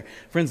news there.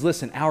 Friends,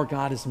 listen, our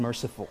God is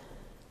merciful.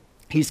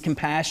 He's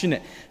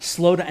compassionate,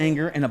 slow to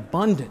anger, and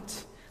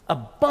abundant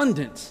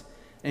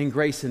in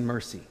grace and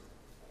mercy.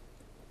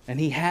 And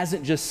he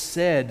hasn't just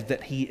said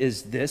that he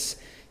is this,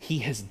 he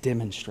has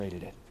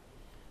demonstrated it.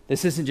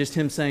 This isn't just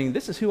him saying,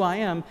 "This is who I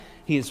am."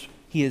 He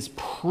is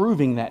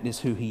proving that is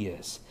who he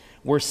is.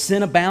 Where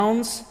sin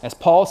abounds, as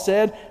Paul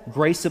said,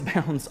 grace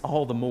abounds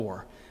all the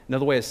more.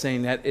 Another way of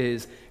saying that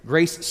is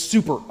grace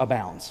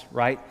superabounds,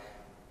 right?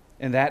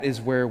 And that is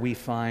where we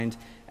find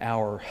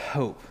our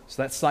hope.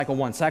 So that's cycle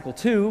 1. Cycle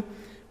 2,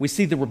 we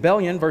see the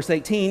rebellion, verse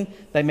 18.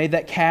 They made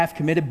that calf,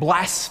 committed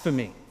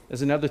blasphemy.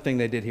 There's another thing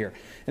they did here.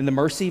 In the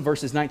mercy,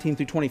 verses 19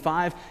 through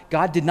 25,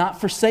 God did not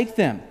forsake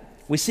them.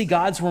 We see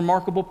God's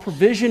remarkable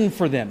provision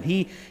for them.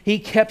 He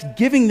kept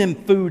giving them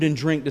food and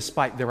drink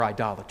despite their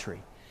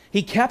idolatry.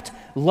 He kept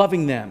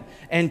loving them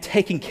and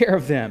taking care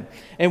of them.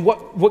 And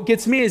what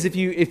gets me is if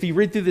you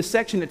read through this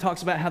section, it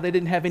talks about how they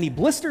didn't have any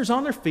blisters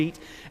on their feet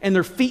and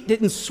their feet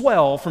didn't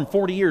swell from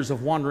 40 years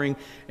of wandering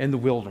in the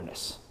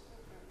wilderness,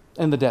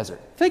 in the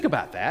desert. Think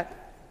about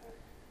that.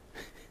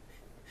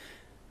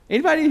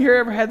 Anybody here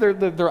ever had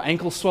their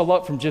ankles swell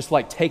up from just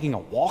like taking a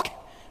walk,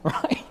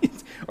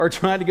 right? Or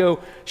trying to go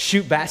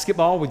shoot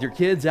basketball with your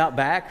kids out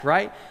back,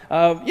 right?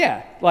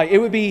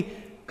 It would be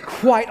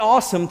quite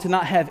awesome to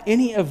not have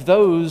any of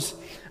those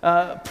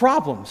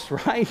problems,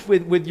 right,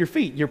 with your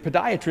feet. Your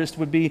podiatrist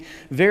would be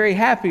very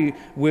happy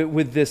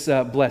with this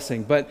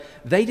blessing. But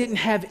they didn't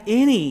have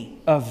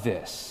any of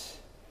this.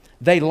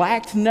 They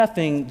lacked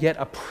nothing, yet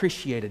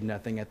appreciated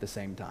nothing at the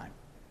same time.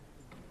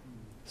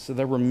 So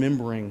they're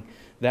remembering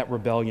that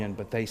rebellion,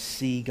 but they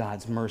see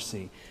God's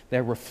mercy.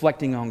 They're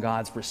reflecting on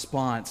God's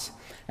response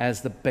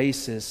as the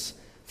basis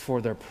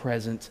for their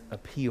present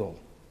appeal.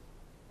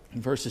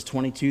 In verses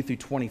 22 through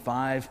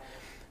 25,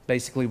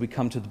 basically we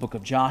come to the book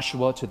of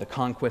Joshua, to the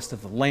conquest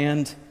of the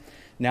land.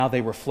 Now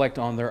they reflect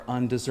on their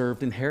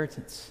undeserved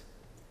inheritance,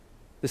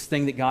 this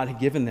thing that God had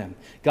given them.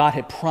 God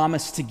had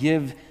promised to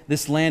give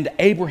this land to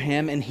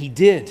Abraham, and he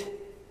did.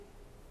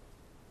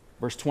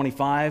 Verse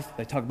 25,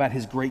 they talk about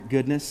his great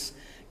goodness.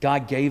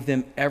 God gave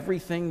them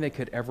everything they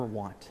could ever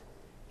want.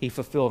 He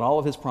fulfilled all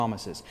of his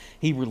promises.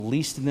 He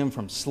released them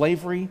from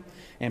slavery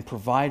and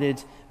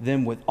provided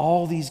them with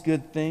all these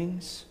good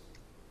things.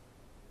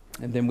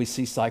 And then we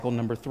see cycle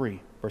number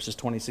 3, verses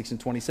 26 and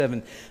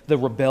 27. The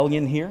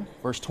rebellion here,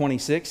 verse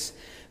 26,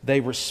 they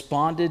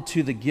responded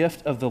to the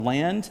gift of the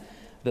land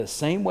the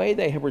same way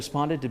they had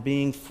responded to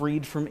being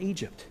freed from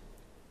Egypt.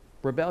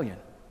 Rebellion.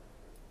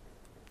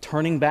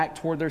 turning back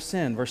toward their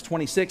sin. Verse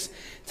 26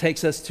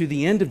 takes us to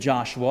the end of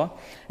Joshua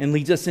and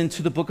leads us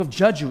into the book of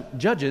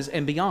Judges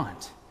and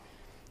beyond.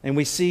 And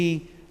we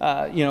see,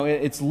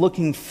 it's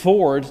looking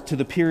forward to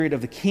the period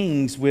of the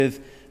kings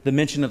with the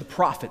mention of the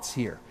prophets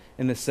here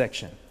in this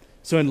section.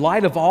 So in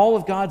light of all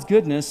of God's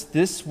goodness,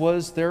 this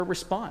was their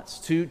response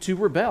to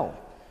rebel.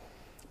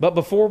 But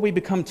before we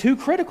become too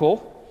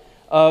critical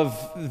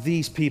of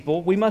these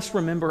people, we must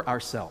remember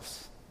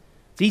ourselves.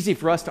 It's easy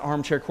for us to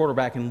armchair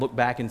quarterback and look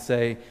back and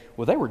say,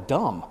 well, they were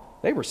dumb.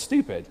 They were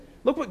stupid.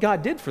 Look what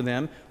God did for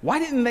them. Why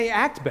didn't they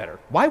act better?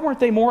 Why weren't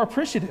they more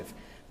appreciative?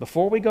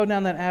 Before we go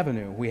down that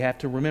avenue, we have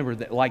to remember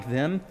that like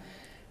them,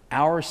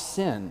 our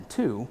sin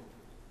too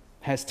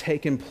has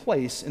taken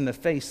place in the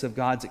face of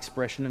God's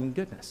expression of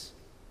goodness.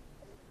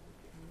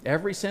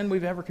 Every sin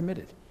we've ever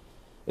committed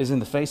is in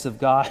the face of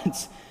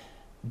God's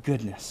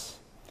goodness.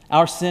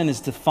 Our sin is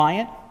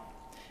defiant,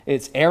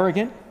 it's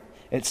arrogant,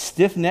 it's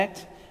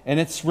stiff-necked, and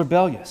it's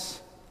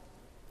rebellious.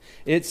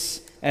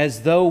 It's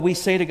as though we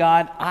say to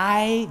God,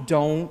 I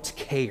don't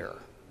care.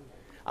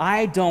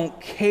 I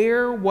don't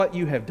care what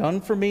you have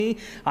done for me.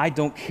 I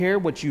don't care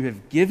what you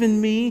have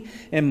given me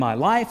in my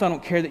life. I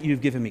don't care that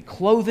you've given me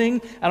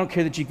clothing. I don't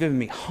care that you've given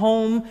me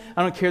home.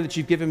 I don't care that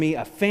you've given me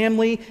a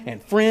family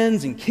and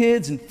friends and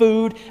kids and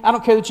food. I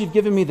don't care that you've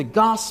given me the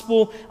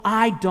gospel.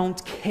 I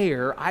don't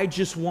care. I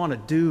just want to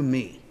do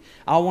me.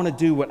 I want to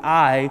do what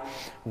I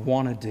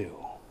want to do.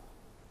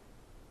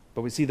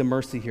 But we see the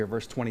mercy here,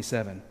 verse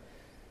 27.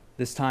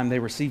 This time they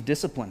received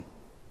discipline,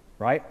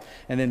 right?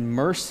 And then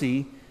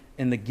mercy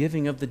in the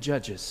giving of the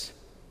judges.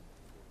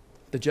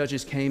 The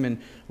judges came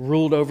and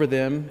ruled over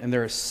them, and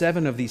there are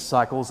 7 of these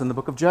cycles in the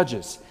book of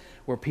Judges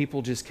where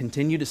people just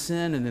continue to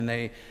sin, and then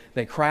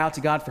they cry out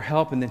to God for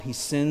help, and then he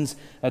sends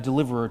a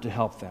deliverer to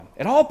help them.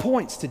 It all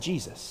points to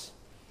Jesus.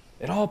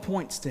 It all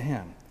points to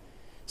him.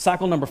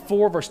 Cycle number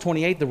 4, verse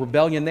 28, the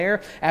rebellion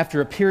there.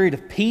 After a period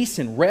of peace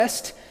and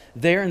rest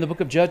there in the book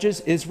of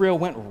Judges, Israel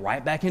went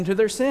right back into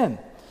their sin.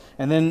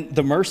 And then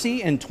the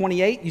mercy in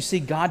 28, you see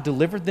God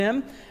delivered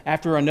them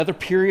after another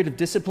period of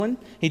discipline.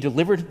 He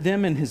delivered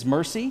them in his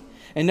mercy.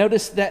 And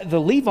notice that the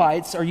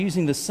Levites are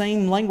using the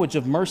same language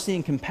of mercy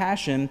and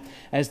compassion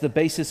as the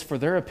basis for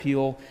their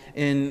appeal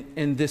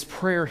in this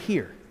prayer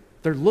here.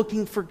 They're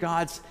looking for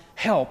God's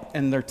help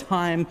in their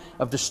time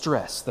of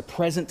distress, the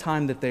present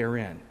time that they are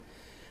in.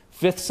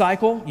 5th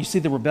cycle, you see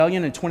the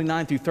rebellion in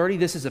 29 through 30.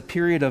 This is a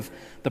period of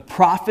the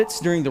prophets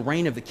during the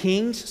reign of the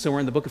kings. So we're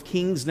in the book of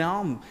Kings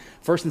now,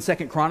 1st and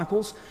 2nd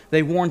Chronicles.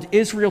 They warned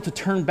Israel to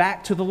turn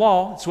back to the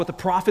law. It's what the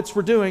prophets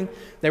were doing.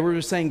 They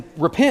were saying,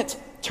 repent,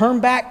 turn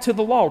back to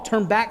the law,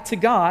 turn back to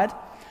God.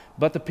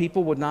 But the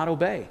people would not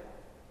obey.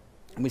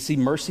 And we see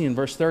mercy in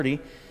verse 30.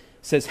 It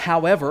says,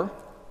 however,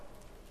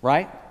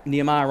 right?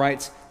 Nehemiah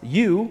writes,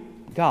 you,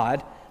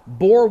 God,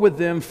 bore with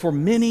them for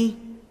many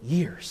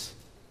years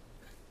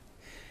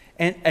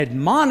and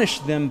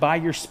admonished them by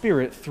your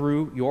Spirit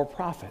through your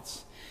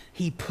prophets.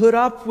 He put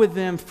up with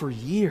them for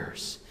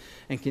years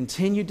and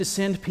continued to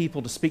send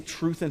people to speak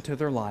truth into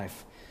their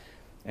life,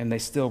 and they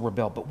still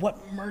rebelled. But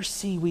what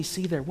mercy we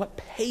see there, what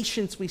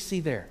patience we see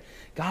there.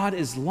 God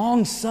is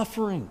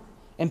long-suffering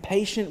and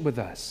patient with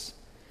us.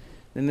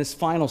 Then this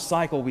final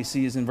cycle we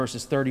see is in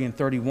verses 30 and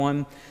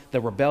 31.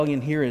 The rebellion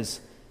here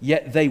is,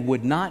 yet they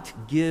would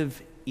not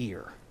give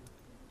ear.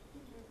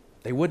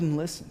 They wouldn't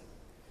listen.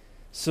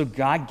 So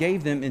God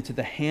gave them into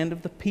the hand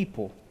of the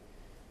people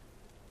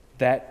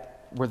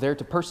that were there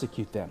to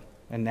persecute them.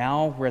 And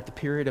now we're at the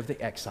period of the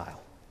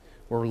exile.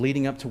 We're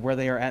leading up to where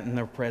they are at in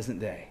their present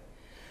day.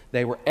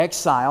 They were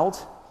exiled,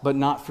 but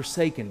not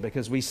forsaken,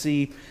 because we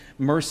see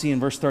mercy in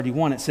verse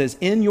 31. It says,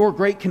 in your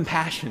great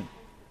compassion,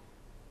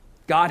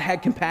 God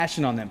had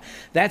compassion on them.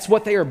 That's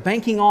what they are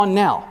banking on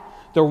now.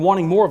 They're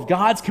wanting more of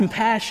God's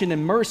compassion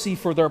and mercy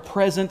for their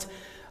present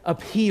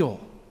appeal.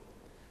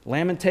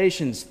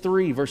 Lamentations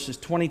 3, verses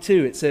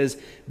 22, it says,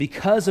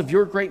 because of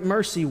your great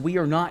mercy, we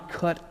are not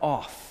cut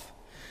off.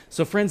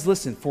 So friends,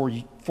 listen,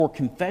 for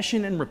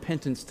confession and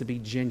repentance to be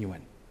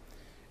genuine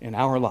in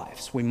our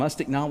lives, we must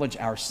acknowledge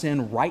our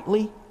sin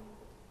rightly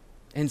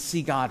and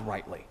see God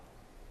rightly.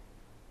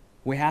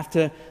 We have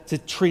to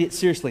treat it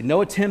seriously.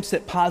 No attempts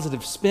at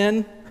positive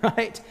spin,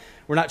 right?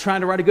 We're not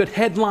trying to write a good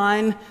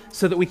headline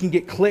so that we can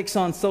get clicks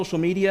on social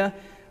media.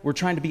 We're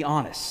trying to be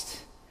honest.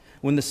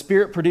 When the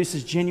Spirit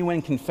produces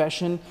genuine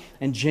confession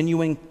and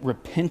genuine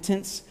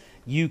repentance,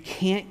 you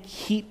can't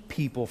keep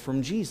people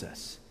from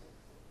Jesus.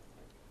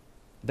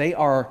 They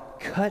are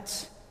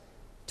cut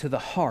to the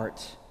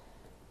heart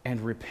and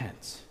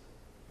repent.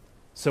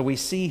 So we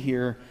see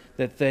here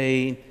that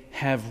they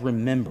have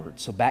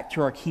remembered. So back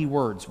to our key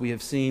words. We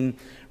have seen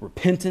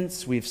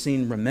repentance, we have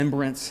seen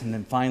remembrance, and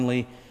then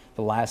finally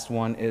the last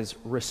one is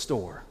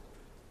restore.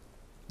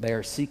 They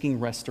are seeking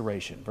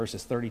restoration,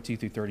 verses 32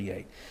 through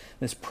 38.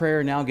 This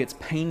prayer now gets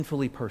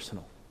painfully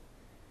personal.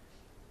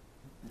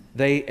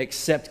 They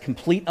accept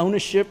complete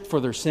ownership for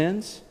their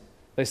sins.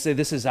 They say,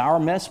 this is our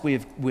mess. We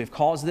have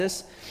caused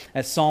this.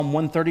 As Psalm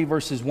 130,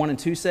 verses 1 and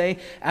 2 say,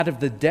 out of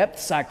the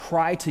depths I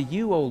cry to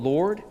you, O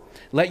Lord.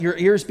 Let your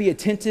ears be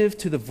attentive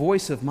to the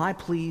voice of my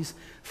pleas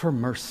for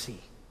mercy.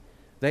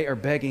 They are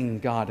begging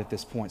God at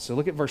this point. So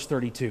look at verse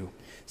 32.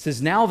 It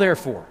says, now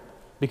therefore,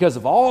 because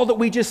of all that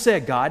we just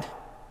said, God,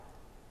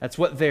 that's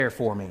what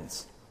therefore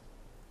means.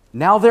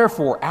 Now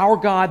therefore, our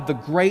God, the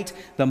great,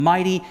 the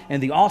mighty,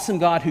 and the awesome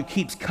God who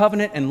keeps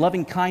covenant and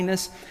loving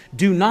kindness,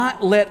 do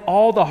not let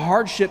all the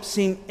hardships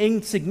seem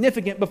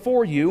insignificant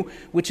before you,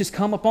 which has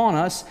come upon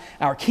us,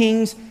 our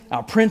kings,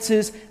 our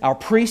princes, our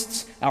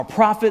priests, our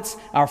prophets,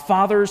 our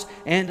fathers,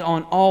 and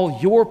on all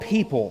your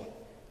people,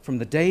 from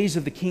the days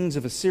of the kings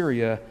of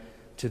Assyria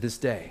to this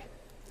day.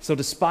 So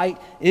despite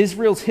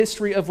Israel's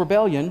history of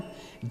rebellion,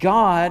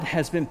 God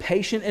has been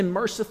patient and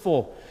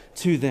merciful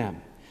to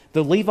them.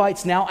 The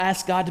Levites now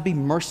ask God to be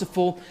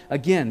merciful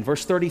again.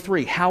 Verse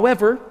 33,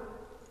 however,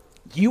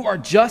 you are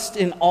just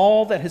in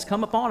all that has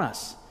come upon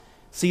us.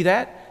 See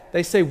that?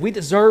 They say, we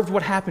deserved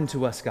what happened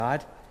to us,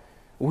 God.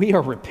 We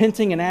are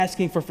repenting and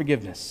asking for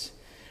forgiveness.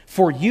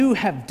 For you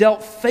have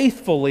dealt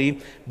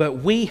faithfully, but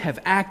we have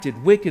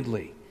acted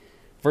wickedly.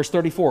 Verse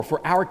 34,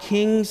 for our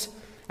kings,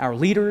 our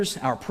leaders,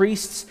 our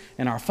priests,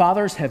 and our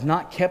fathers have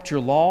not kept your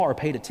law or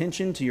paid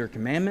attention to your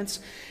commandments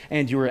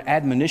and your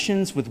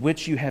admonitions with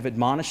which you have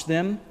admonished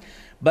them.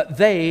 But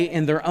they,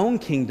 in their own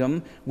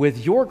kingdom,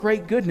 with your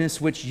great goodness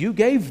which you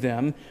gave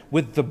them,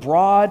 with the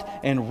broad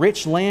and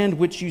rich land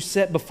which you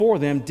set before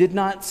them, did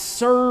not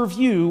serve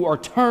you or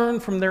turn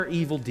from their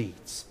evil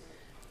deeds.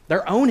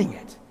 They're owning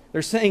it.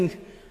 They're saying,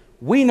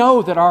 we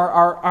know that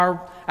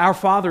our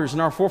fathers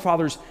and our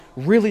forefathers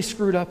really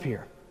screwed up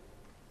here.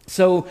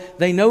 So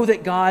they know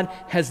that God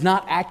has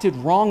not acted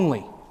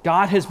wrongly.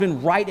 God has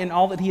been right in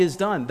all that he has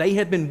done. They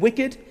had been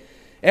wicked.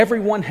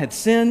 Everyone had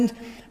sinned,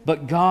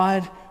 but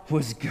God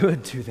was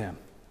good to them.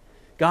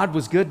 God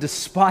was good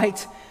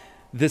despite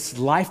this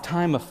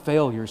lifetime of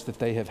failures that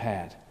they have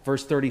had.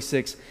 Verse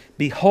 36,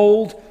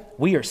 behold,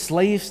 we are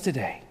slaves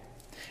today.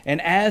 And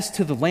as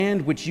to the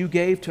land which you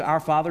gave to our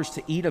fathers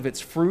to eat of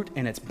its fruit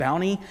and its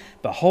bounty,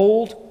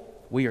 behold,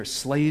 we are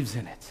slaves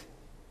in it.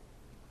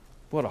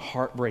 What a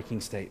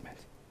heartbreaking statement.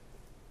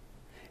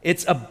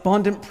 Its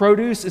abundant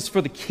produce is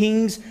for the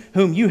kings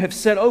whom you have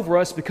set over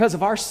us because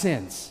of our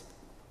sins.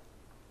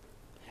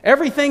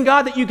 Everything,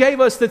 God, that you gave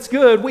us that's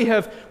good, we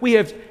have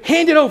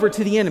handed over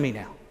to the enemy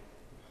now.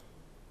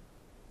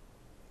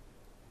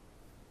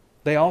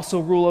 They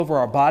also rule over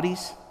our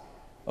bodies,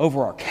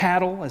 over our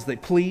cattle as they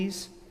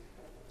please.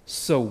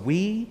 So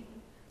we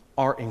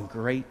are in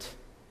great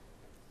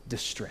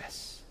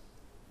distress.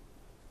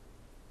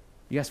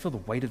 You guys feel the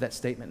weight of that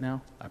statement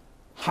now? I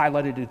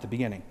highlighted it at the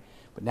beginning.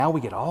 But now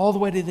we get all the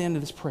way to the end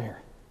of this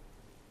prayer.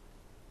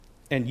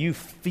 And you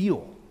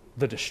feel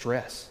the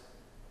distress.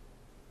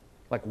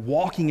 Like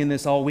walking in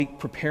this all week,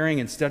 preparing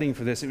and studying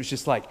for this, it was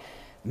just like,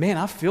 man,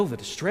 I feel the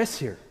distress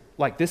here.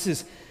 Like this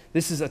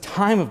is a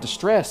time of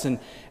distress. And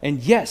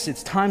yes,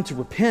 it's time to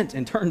repent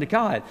and turn to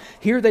God.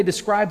 Here they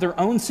describe their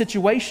own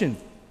situation.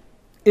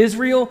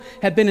 Israel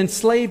had been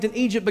enslaved in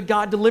Egypt, but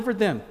God delivered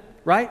them,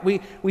 right?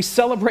 We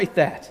celebrate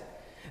that.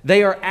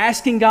 They are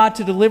asking God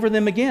to deliver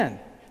them again,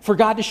 for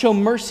God to show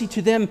mercy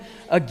to them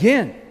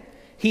again.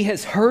 He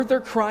has heard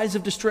their cries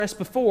of distress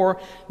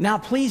before. Now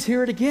please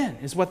hear it again,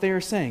 is what they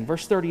are saying.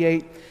 Verse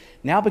 38,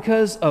 now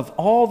because of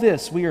all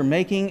this, we are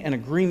making an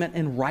agreement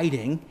in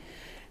writing,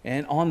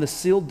 and on the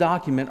sealed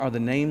document are the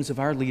names of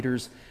our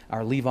leaders,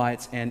 our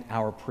Levites, and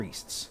our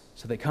priests.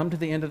 So they come to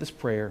the end of this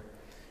prayer,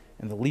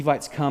 and the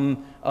Levites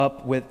come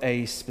up with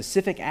a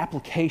specific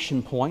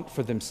application point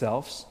for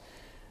themselves,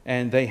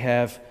 and they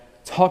have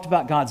talked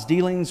about God's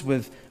dealings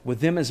with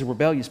them as a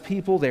rebellious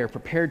people. They are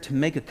prepared to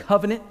make a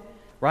covenant,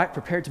 right?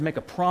 Prepared to make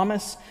a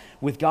promise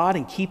with God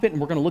and keep it.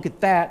 And we're going to look at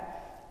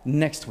that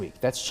next week.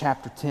 That's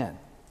chapter 10.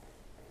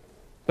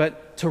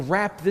 But to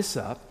wrap this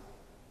up,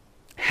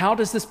 how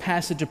does this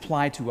passage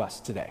apply to us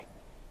today?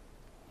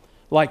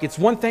 Like, it's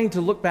one thing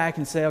to look back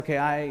and say, okay,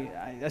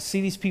 I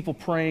see these people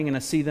praying and I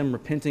see them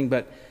repenting,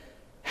 but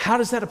how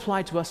does that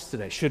apply to us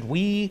today? Should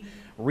we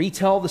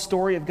retell the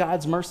story of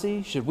God's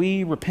mercy? Should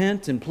we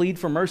repent and plead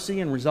for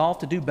mercy and resolve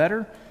to do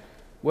better?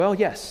 Well,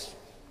 yes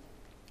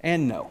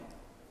and no.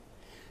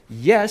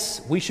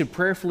 Yes, we should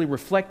prayerfully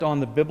reflect on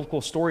the biblical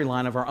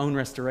storyline of our own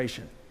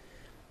restoration.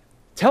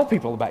 Tell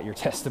people about your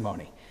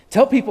testimony.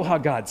 Tell people how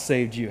God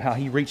saved you, how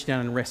he reached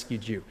down and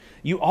rescued you.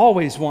 You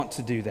always want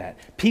to do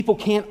that. People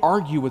can't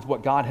argue with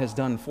what God has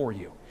done for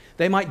you.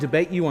 They might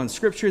debate you on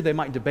Scripture, they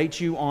might debate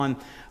you on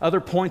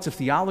other points of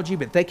theology,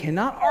 but they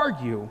cannot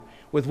argue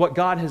with what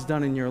God has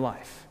done in your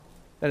life.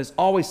 That is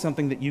always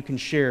something that you can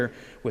share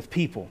with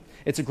people.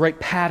 It's a great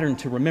pattern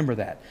to remember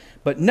that.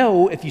 But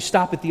no, if you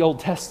stop at the Old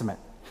Testament,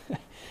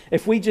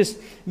 if we just,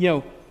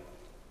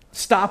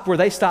 stop where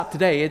they stop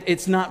today,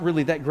 it's not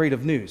really that great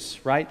of news,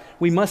 right?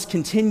 We must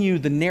continue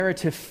the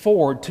narrative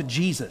forward to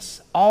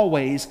Jesus,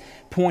 always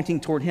pointing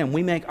toward him.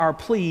 We make our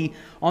plea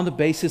on the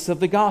basis of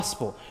the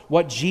gospel,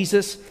 what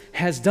Jesus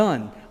has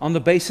done, on the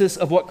basis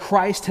of what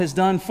Christ has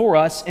done for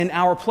us in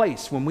our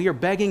place. When we are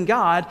begging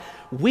God,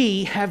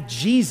 we have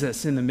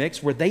Jesus in the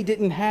mix where they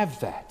didn't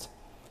have that.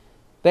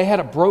 They had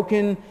a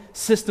broken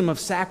system of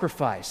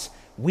sacrifice,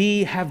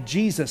 We have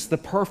Jesus, the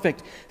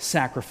perfect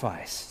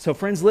sacrifice. So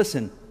friends,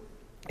 listen,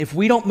 if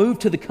we don't move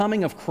to the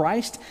coming of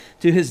Christ,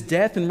 to his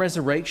death and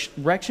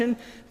resurrection,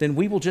 then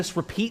we will just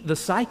repeat the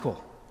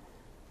cycle.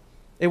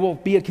 It will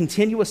be a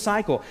continuous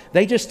cycle.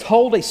 They just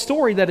told a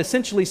story that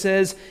essentially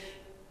says,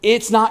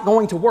 it's not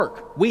going to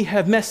work. We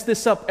have messed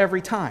this up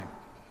every time.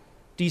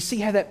 Do you see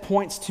how that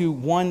points to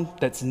one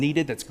that's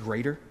needed, that's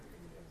greater?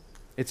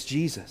 It's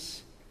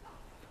Jesus.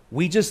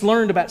 We just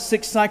learned about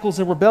 6 cycles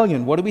of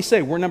rebellion. What do we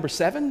say? We're number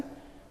 7?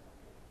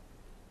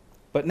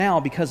 But now,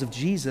 because of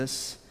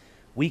Jesus,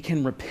 we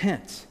can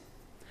repent.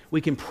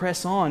 We can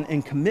press on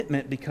in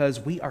commitment because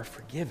we are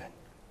forgiven.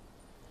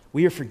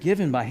 We are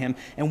forgiven by him,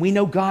 and we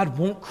know God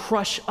won't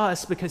crush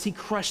us because he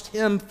crushed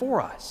him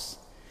for us.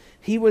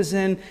 He was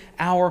in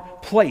our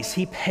place.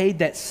 He paid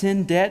that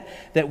sin debt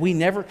that we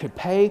never could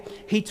pay.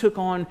 He took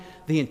on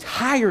the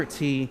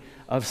entirety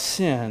of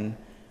sin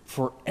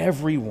for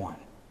everyone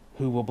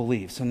who will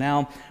believe. So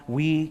now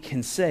we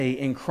can say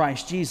in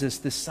Christ Jesus,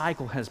 this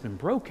cycle has been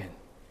broken.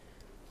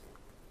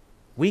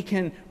 We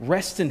can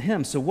rest in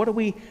him. So what do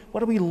we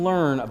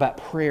learn about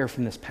prayer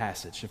from this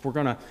passage? If we're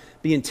going to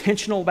be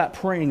intentional about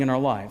praying in our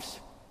lives,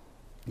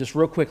 just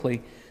real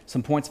quickly,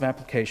 some points of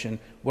application.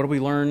 What do we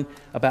learn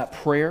about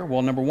prayer?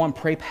 Well, number 1,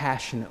 pray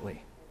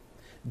passionately.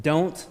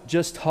 Don't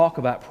just talk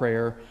about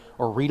prayer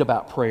or read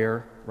about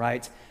prayer,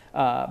 right?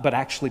 But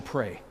actually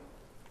pray.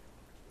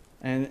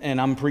 And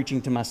I'm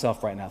preaching to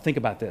myself right now. Think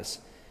about this.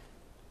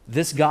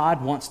 This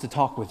God wants to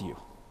talk with you.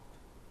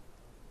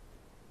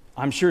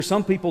 I'm sure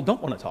some people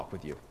don't want to talk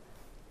with you.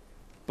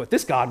 But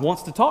this God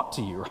wants to talk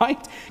to you,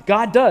 right?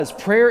 God does.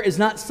 Prayer is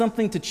not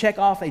something to check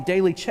off a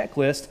daily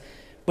checklist,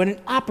 but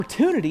an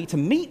opportunity to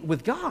meet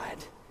with God,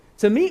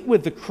 to meet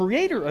with the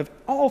creator of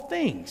all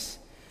things.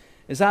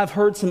 As I've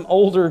heard some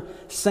older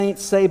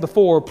saints say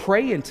before,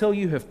 pray until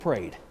you have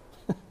prayed.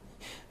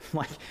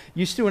 Like,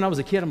 used to when I was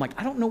a kid, I'm like,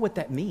 I don't know what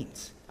that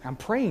means. I'm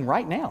praying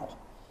right now.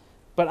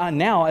 But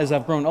now, as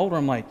I've grown older,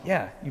 I'm like,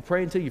 yeah, you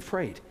pray until you've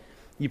prayed.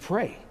 You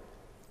pray.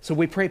 So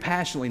we pray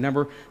passionately.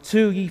 Number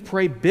 2, you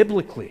pray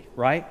biblically,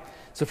 right?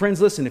 So friends,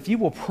 listen, if you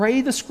will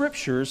pray the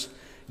scriptures,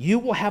 you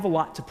will have a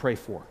lot to pray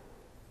for,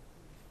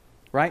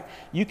 right?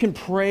 You can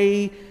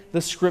pray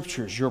the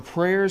scriptures. Your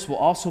prayers will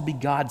also be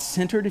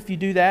God-centered if you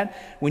do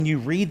that. When you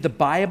read the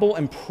Bible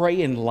and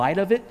pray in light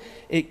of it,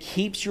 it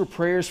keeps your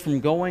prayers from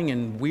going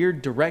in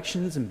weird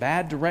directions and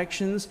bad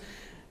directions.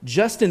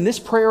 Just in this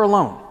prayer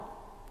alone,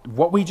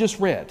 what we just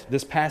read,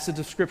 this passage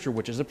of Scripture,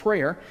 which is a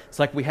prayer, it's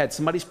like we had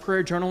somebody's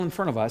prayer journal in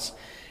front of us.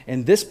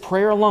 In this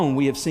prayer alone,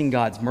 we have seen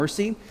God's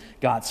mercy,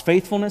 God's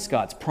faithfulness,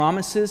 God's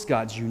promises,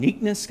 God's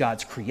uniqueness,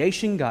 God's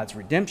creation, God's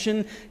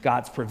redemption,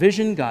 God's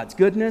provision, God's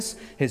goodness,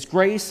 his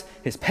grace,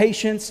 his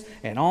patience,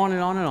 and on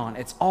and on and on.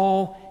 It's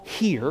all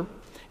here,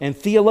 and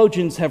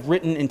theologians have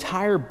written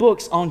entire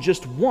books on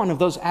just one of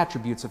those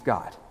attributes of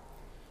God.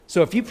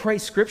 So if you pray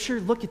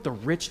Scripture, look at the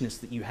richness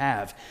that you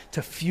have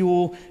to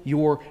fuel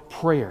your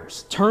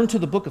prayers. Turn to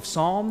the book of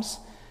Psalms.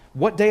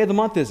 What day of the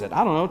month is it?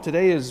 I don't know.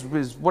 Today is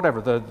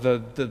whatever, the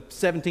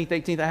 17th,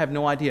 18th, I have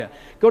no idea.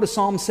 Go to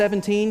Psalm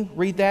 17,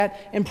 read that,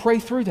 and pray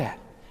through that.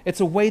 It's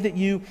a way that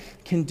you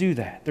can do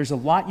that. There's a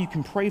lot you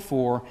can pray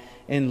for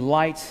in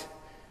light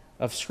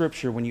of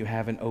Scripture when you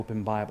have an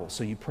open Bible.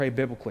 So you pray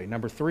biblically.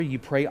 Number 3, you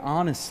pray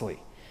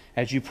honestly.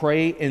 As you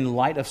pray in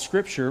light of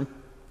Scripture,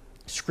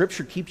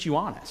 Scripture keeps you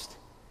honest.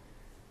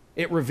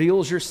 It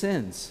reveals your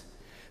sins.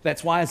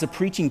 That's why as a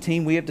preaching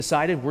team, we have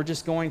decided we're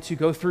just going to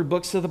go through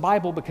books of the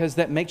Bible because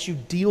that makes you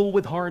deal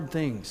with hard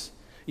things.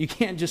 You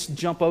can't just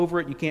jump over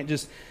it. You can't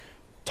just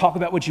talk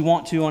about what you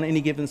want to on any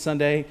given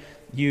Sunday.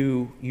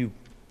 You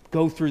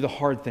go through the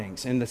hard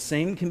things. And the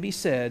same can be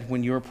said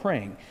when you're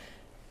praying.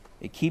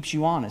 It keeps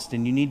you honest,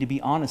 and you need to be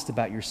honest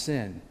about your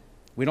sin.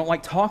 We don't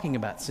like talking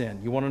about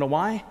sin. You want to know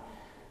why?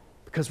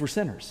 Because we're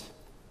sinners.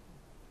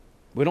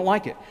 We don't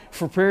like it.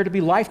 For prayer to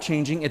be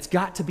life-changing, it's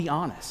got to be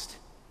honest.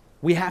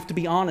 We have to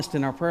be honest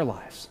in our prayer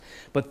lives.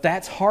 But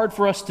that's hard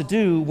for us to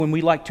do when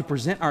we like to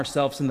present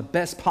ourselves in the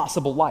best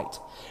possible light.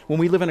 When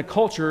we live in a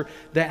culture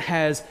that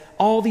has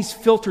all these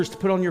filters to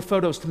put on your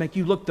photos to make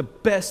you look the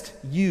best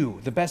you,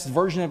 the best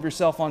version of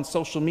yourself on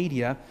social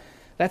media,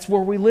 that's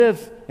where we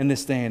live in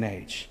this day and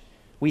age.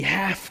 We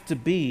have to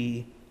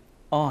be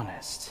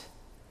honest.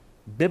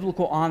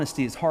 Biblical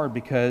honesty is hard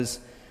because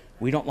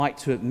we don't like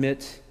to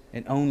admit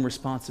and own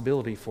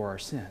responsibility for our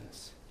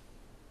sins.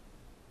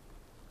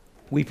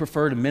 We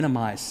prefer to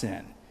minimize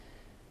sin,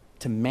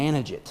 to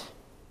manage it,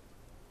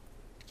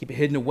 keep it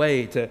hidden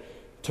away, to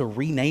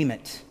rename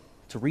it,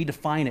 to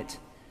redefine it,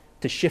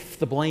 to shift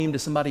the blame to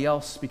somebody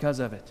else because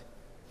of it.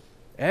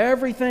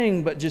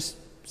 Everything but just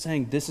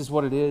saying, this is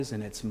what it is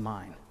and it's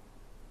mine,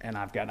 and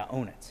I've got to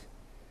own it.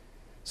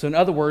 So in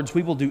other words,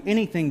 we will do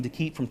anything to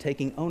keep from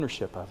taking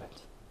ownership of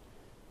it.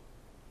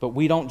 But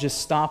we don't just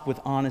stop with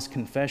honest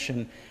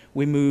confession.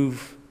 We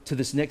move to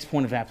this next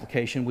point of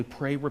application. We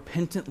pray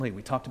repentantly.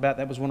 We talked about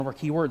that was one of our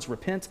key words,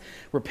 repent.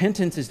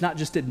 Repentance is not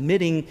just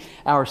admitting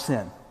our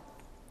sin.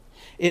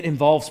 It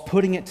involves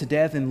putting it to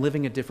death and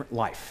living a different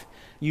life.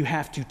 You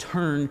have to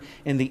turn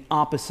in the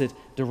opposite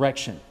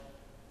direction.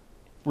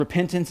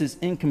 Repentance is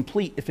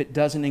incomplete if it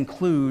doesn't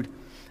include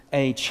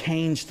a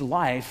changed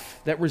life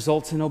that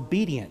results in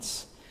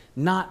obedience,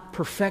 not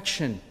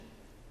perfection,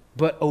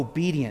 but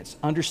obedience.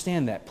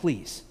 Understand that,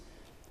 please.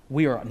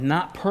 We are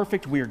not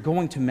perfect. We are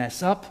going to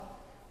mess up.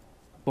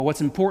 But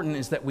what's important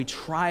is that we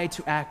try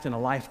to act in a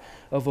life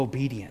of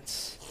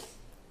obedience.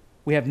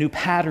 We have new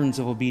patterns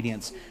of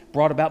obedience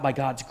brought about by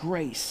God's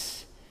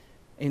grace,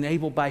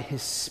 enabled by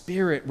His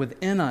Spirit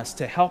within us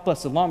to help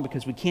us along,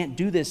 because we can't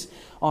do this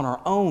on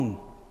our own.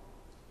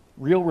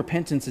 Real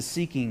repentance is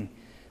seeking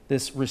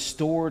this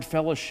restored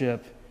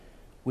fellowship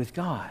with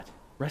God,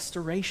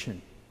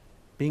 restoration,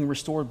 being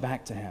restored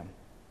back to Him.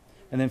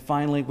 And then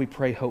finally, we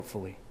pray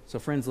hopefully. So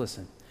friends,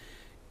 listen.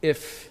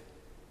 If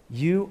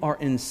you are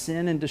in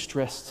sin and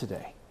distress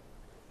today,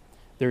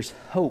 there's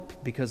hope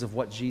because of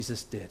what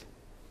Jesus did.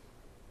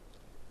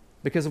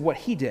 Because of what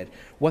He did.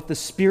 What the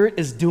Spirit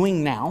is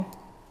doing now,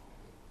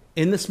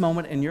 in this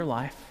moment in your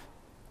life,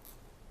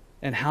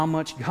 and how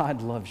much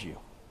God loves you.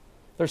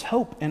 There's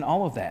hope in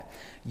all of that.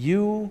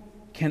 You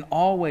can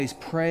always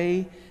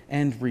pray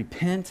and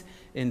repent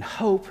in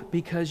hope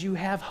because you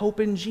have hope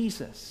in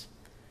Jesus.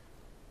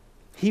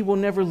 He will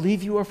never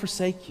leave you or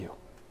forsake you.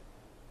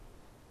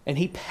 And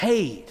He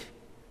paid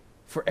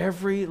for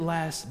every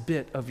last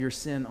bit of your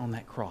sin on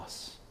that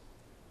cross.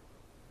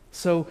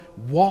 So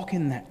walk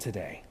in that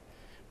today.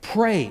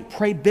 Pray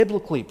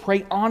biblically,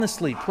 pray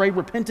honestly, pray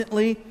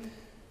repentantly,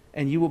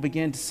 and you will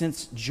begin to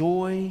sense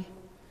joy,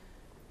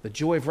 the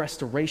joy of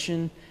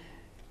restoration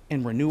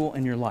and renewal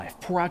in your life.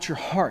 Pour out your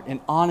heart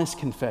in honest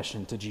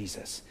confession to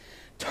Jesus.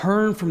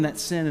 Turn from that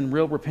sin in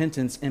real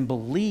repentance and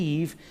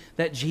believe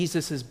that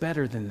Jesus is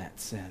better than that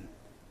sin.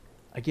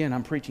 Again,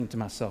 I'm preaching to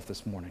myself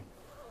this morning.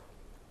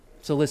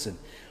 So listen,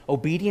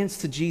 obedience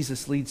to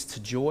Jesus leads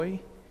to joy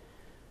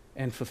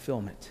and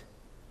fulfillment.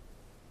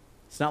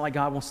 It's not like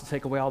God wants to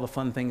take away all the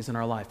fun things in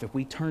our life. If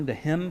we turn to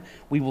Him,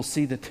 we will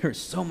see that there's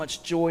so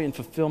much joy and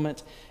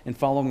fulfillment in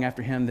following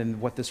after Him than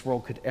what this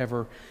world could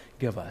ever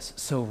give us.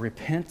 So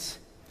repent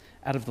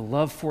out of the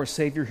love for a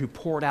Savior who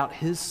poured out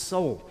His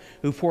soul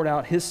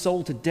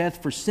to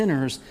death for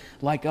sinners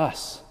like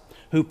us,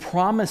 who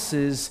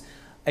promises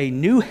a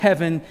new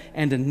heaven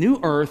and a new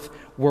earth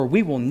where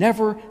we will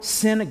never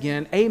sin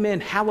again.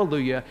 Amen.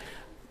 Hallelujah.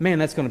 Man,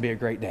 that's going to be a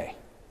great day.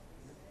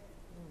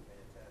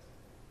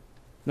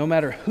 No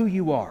matter who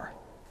you are,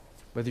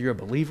 whether you're a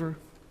believer,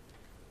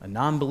 a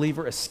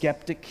non-believer, a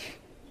skeptic,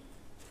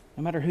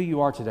 no matter who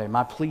you are today,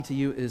 my plea to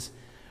you is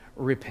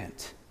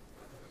repent.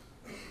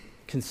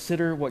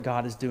 Consider what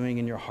God is doing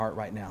in your heart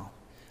right now.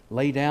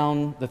 Lay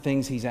down the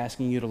things He's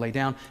asking you to lay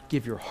down.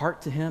 Give your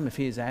heart to Him if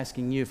He is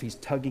asking you, if He's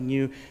tugging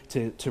you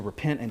to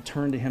repent and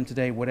turn to Him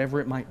today, whatever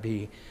it might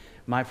be.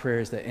 My prayer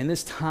is that in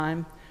this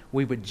time,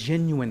 we would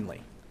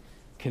genuinely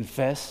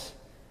confess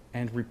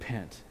and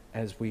repent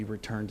as we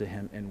return to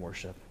Him in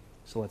worship.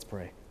 So let's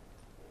pray.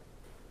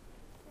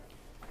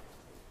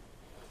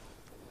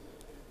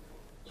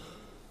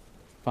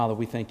 Father,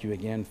 we thank You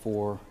again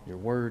for Your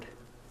word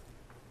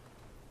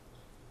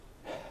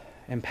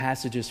and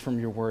passages from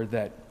Your word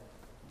that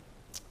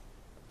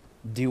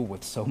deal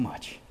with so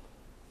much.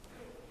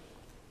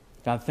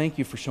 God, thank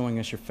You for showing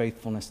us Your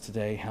faithfulness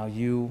today, how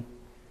You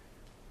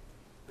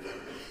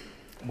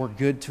were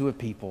good to a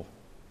people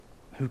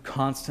who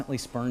constantly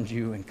spurned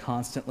You and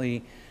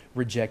constantly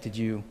rejected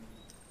You.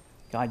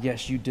 God,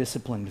 yes, You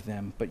disciplined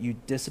them, but You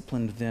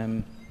disciplined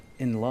them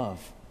in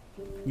love.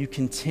 You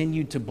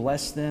continued to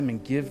bless them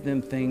and give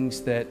them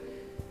things that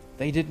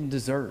they didn't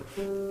deserve.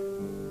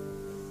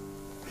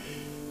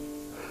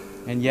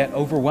 And yet,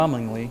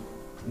 overwhelmingly,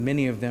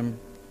 many of them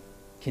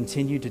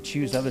continued to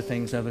choose other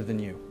things other than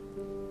You.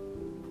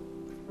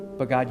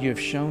 But God, You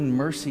have shown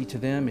mercy to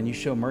them, and You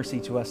show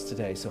mercy to us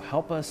today. So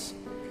help us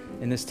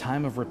in this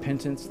time of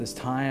repentance, this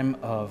time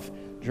of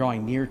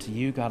drawing near to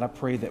You. God, I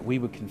pray that we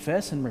would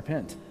confess and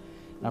repent.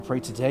 And I pray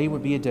today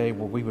would be a day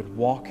where we would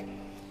walk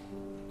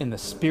in the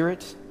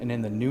Spirit and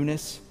in the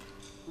newness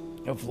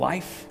of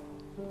life.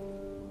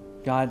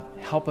 God,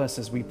 help us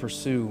as we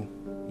pursue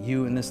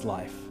You in this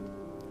life.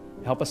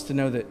 Help us to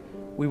know that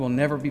we will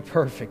never be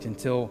perfect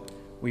until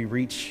we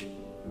reach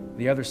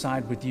the other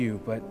side with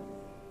You, but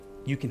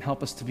You can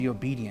help us to be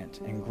obedient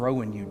and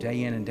grow in You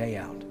day in and day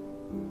out.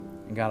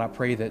 And God, I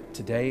pray that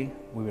today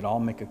we would all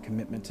make a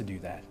commitment to do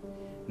that.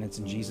 And it's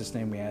in Jesus'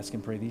 name we ask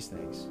and pray these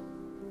things.